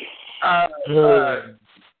I'm saying?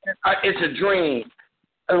 It's a dream.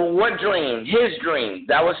 What dream? His dream.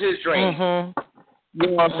 That was his dream. Mm-hmm. You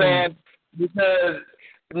know what I'm saying? Because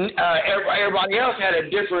everybody else had a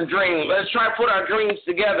different dream. Let's try to put our dreams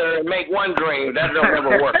together and make one dream. That don't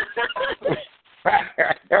ever work.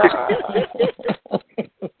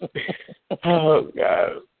 Oh,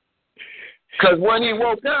 God. Because when he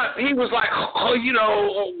woke up, he was like,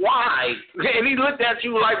 why? And he looked at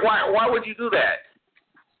you like, why would you do that?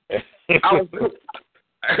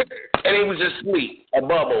 And he was just sweet, a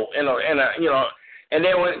bubble, and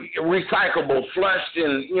then when recyclable, flushed,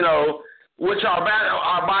 and which our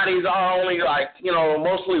bodies are only like,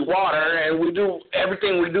 mostly water, and we do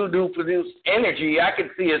everything we do produce energy. I could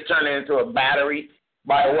see us turning into a battery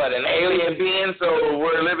by an alien being. So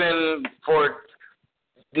we're living for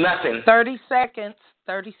nothing. 30 seconds.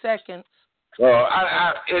 Well,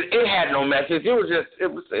 it had no message. It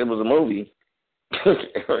was a movie. And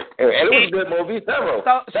it was a good movie. Several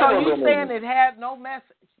you saying movies. It had no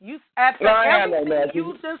message? You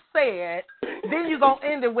you just said, then you gonna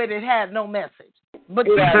end it with it had no message. But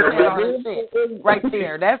you said all that shit right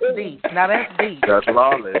there. That's deep. Now that's deep. That's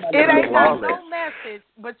lawless. It ain't got no message,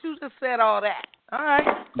 but you just said all that. All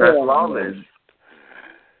right. That's lawless.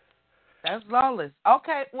 That's lawless.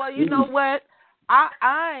 Okay. Well, you know what?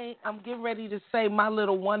 I am getting ready to say my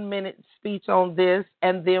little 1-minute speech on this,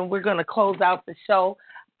 and then we're going to close out the show.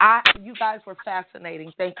 You guys were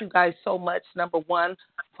fascinating. Thank you guys so much, number one,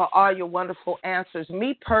 for all your wonderful answers.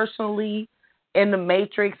 Me personally, in the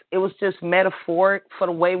Matrix, it was just metaphoric for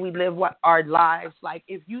the way we live our lives. Like,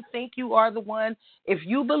 if you think you are the one, if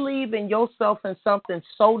you believe in yourself and something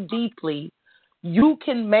so deeply, you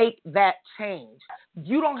can make that change.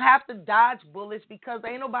 You don't have to dodge bullets because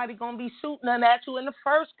ain't nobody going to be shooting none at you in the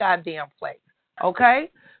first goddamn place, okay?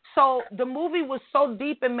 So the movie was so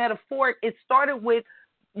deep and metaphoric, it started with,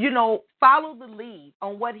 follow the lead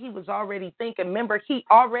on what he was already thinking. Remember, he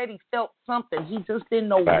already felt something. He just didn't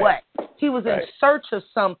know what. He was in search of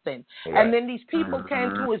something. And then these people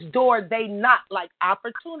came to his door. They knocked, like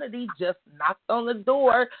opportunity, just knocked on the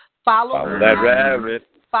door, followed that rabbit.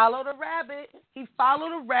 Follow the rabbit. He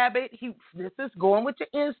followed a rabbit. This is going with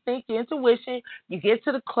your instinct, your intuition. You get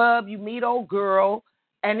to the club, you meet old girl,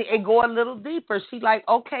 and it go a little deeper. She like,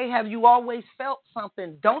 okay, have you always felt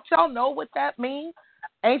something? Don't y'all know what that means?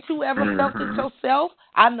 Ain't you ever felt it yourself?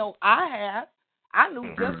 I know I have. I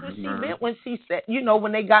knew just what she meant when she said,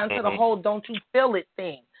 when they got into the whole don't you feel it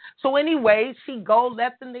thing. So anyway, she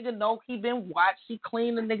let the nigga know he been watched. She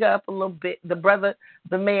cleaned the nigga up a little bit. The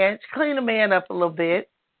man, she cleaned the man up a little bit.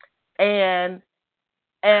 And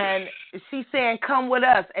she's saying, come with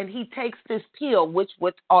us. And he takes this pill, which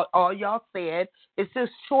all y'all said, it's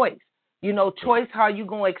just choice. Choice how you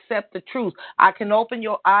going to accept the truth. I can open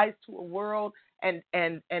your eyes to a world and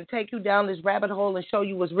take you down this rabbit hole and show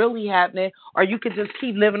you what's really happening, or you could just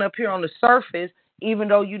keep living up here on the surface, even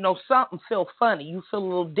though something feel funny. You feel a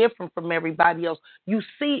little different from everybody else. You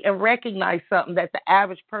see and recognize something that the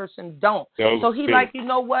average person don't. So he like, you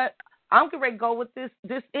know what? I'm going to go with this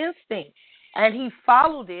instinct. And he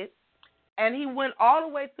followed it, and he went all the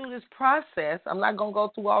way through this process. I'm not going to go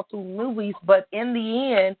through all two movies, but in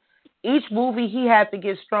the end, each movie he had to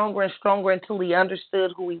get stronger and stronger until he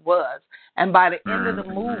understood who he was. And by the end of the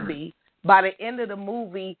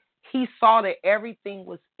movie, he saw that everything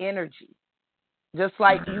was energy. Just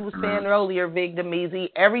like you were saying earlier, Victor Measy,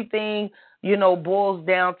 everything, boils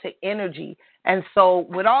down to energy. And so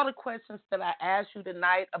with all the questions that I asked you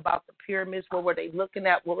tonight about the pyramids, what were they looking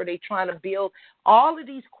at, what were they trying to build, all of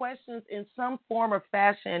these questions in some form or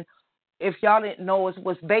fashion, if y'all didn't know, it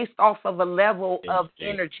was based off of a level of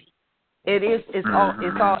energy. It's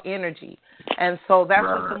all energy. And so that's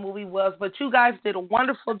what the movie was. But you guys did a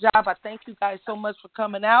wonderful job. I thank you guys so much for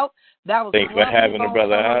coming out. That was Thanks for having me,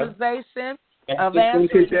 brother. Of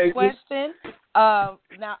answering the question.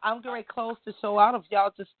 Now, I'm going to close the show out. If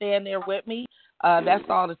y'all just stand there with me, that's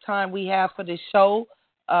all the time we have for this show.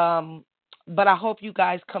 But I hope you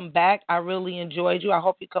guys come back. I really enjoyed you. I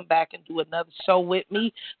hope you come back and do another show with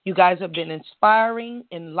me. You guys have been inspiring,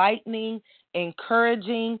 enlightening,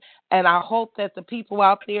 encouraging, and I hope that the people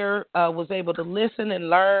out there was able to listen and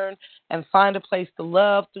learn and find a place to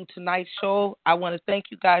love through tonight's show. I want to thank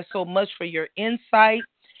you guys so much for your insight.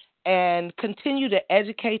 And continue to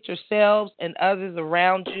educate yourselves and others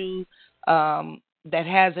around you that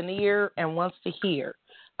has an ear and wants to hear.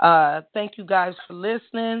 Thank you guys for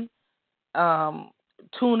listening.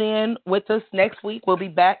 Tune in with us next week. We'll be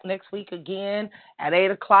back next week again at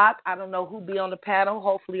 8 o'clock. I don't know who'll be on the panel.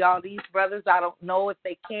 Hopefully all these brothers. I don't know if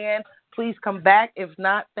they can. Please come back. If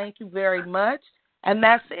not, thank you very much. And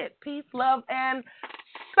that's it. Peace, love, and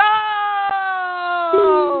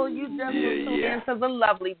soul. You just tuned into the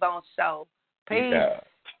Lovely Bone Show. Peace.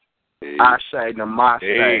 I say the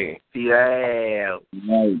Master. Yeah.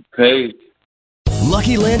 Peace.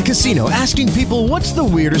 Lucky Land Casino, asking people, what's the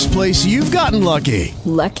weirdest place you've gotten lucky?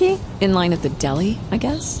 Lucky? In line at the deli, I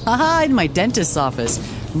guess? Aha, in my dentist's office.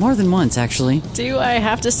 More than once, actually. Do I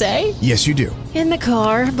have to say? Yes, you do. In the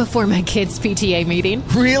car before my kids' PTA meeting.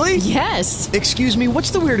 Really? Yes. Excuse me,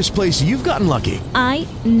 what's the weirdest place you've gotten lucky? I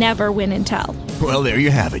never win and tell. Well, there you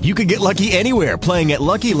have it. You can get lucky anywhere, playing at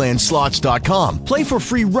LuckyLandSlots.com. Play for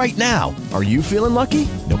free right now. Are you feeling lucky?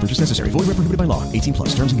 No purchase necessary. Void where prohibited by law.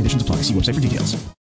 18+. Terms and conditions apply. See website for details.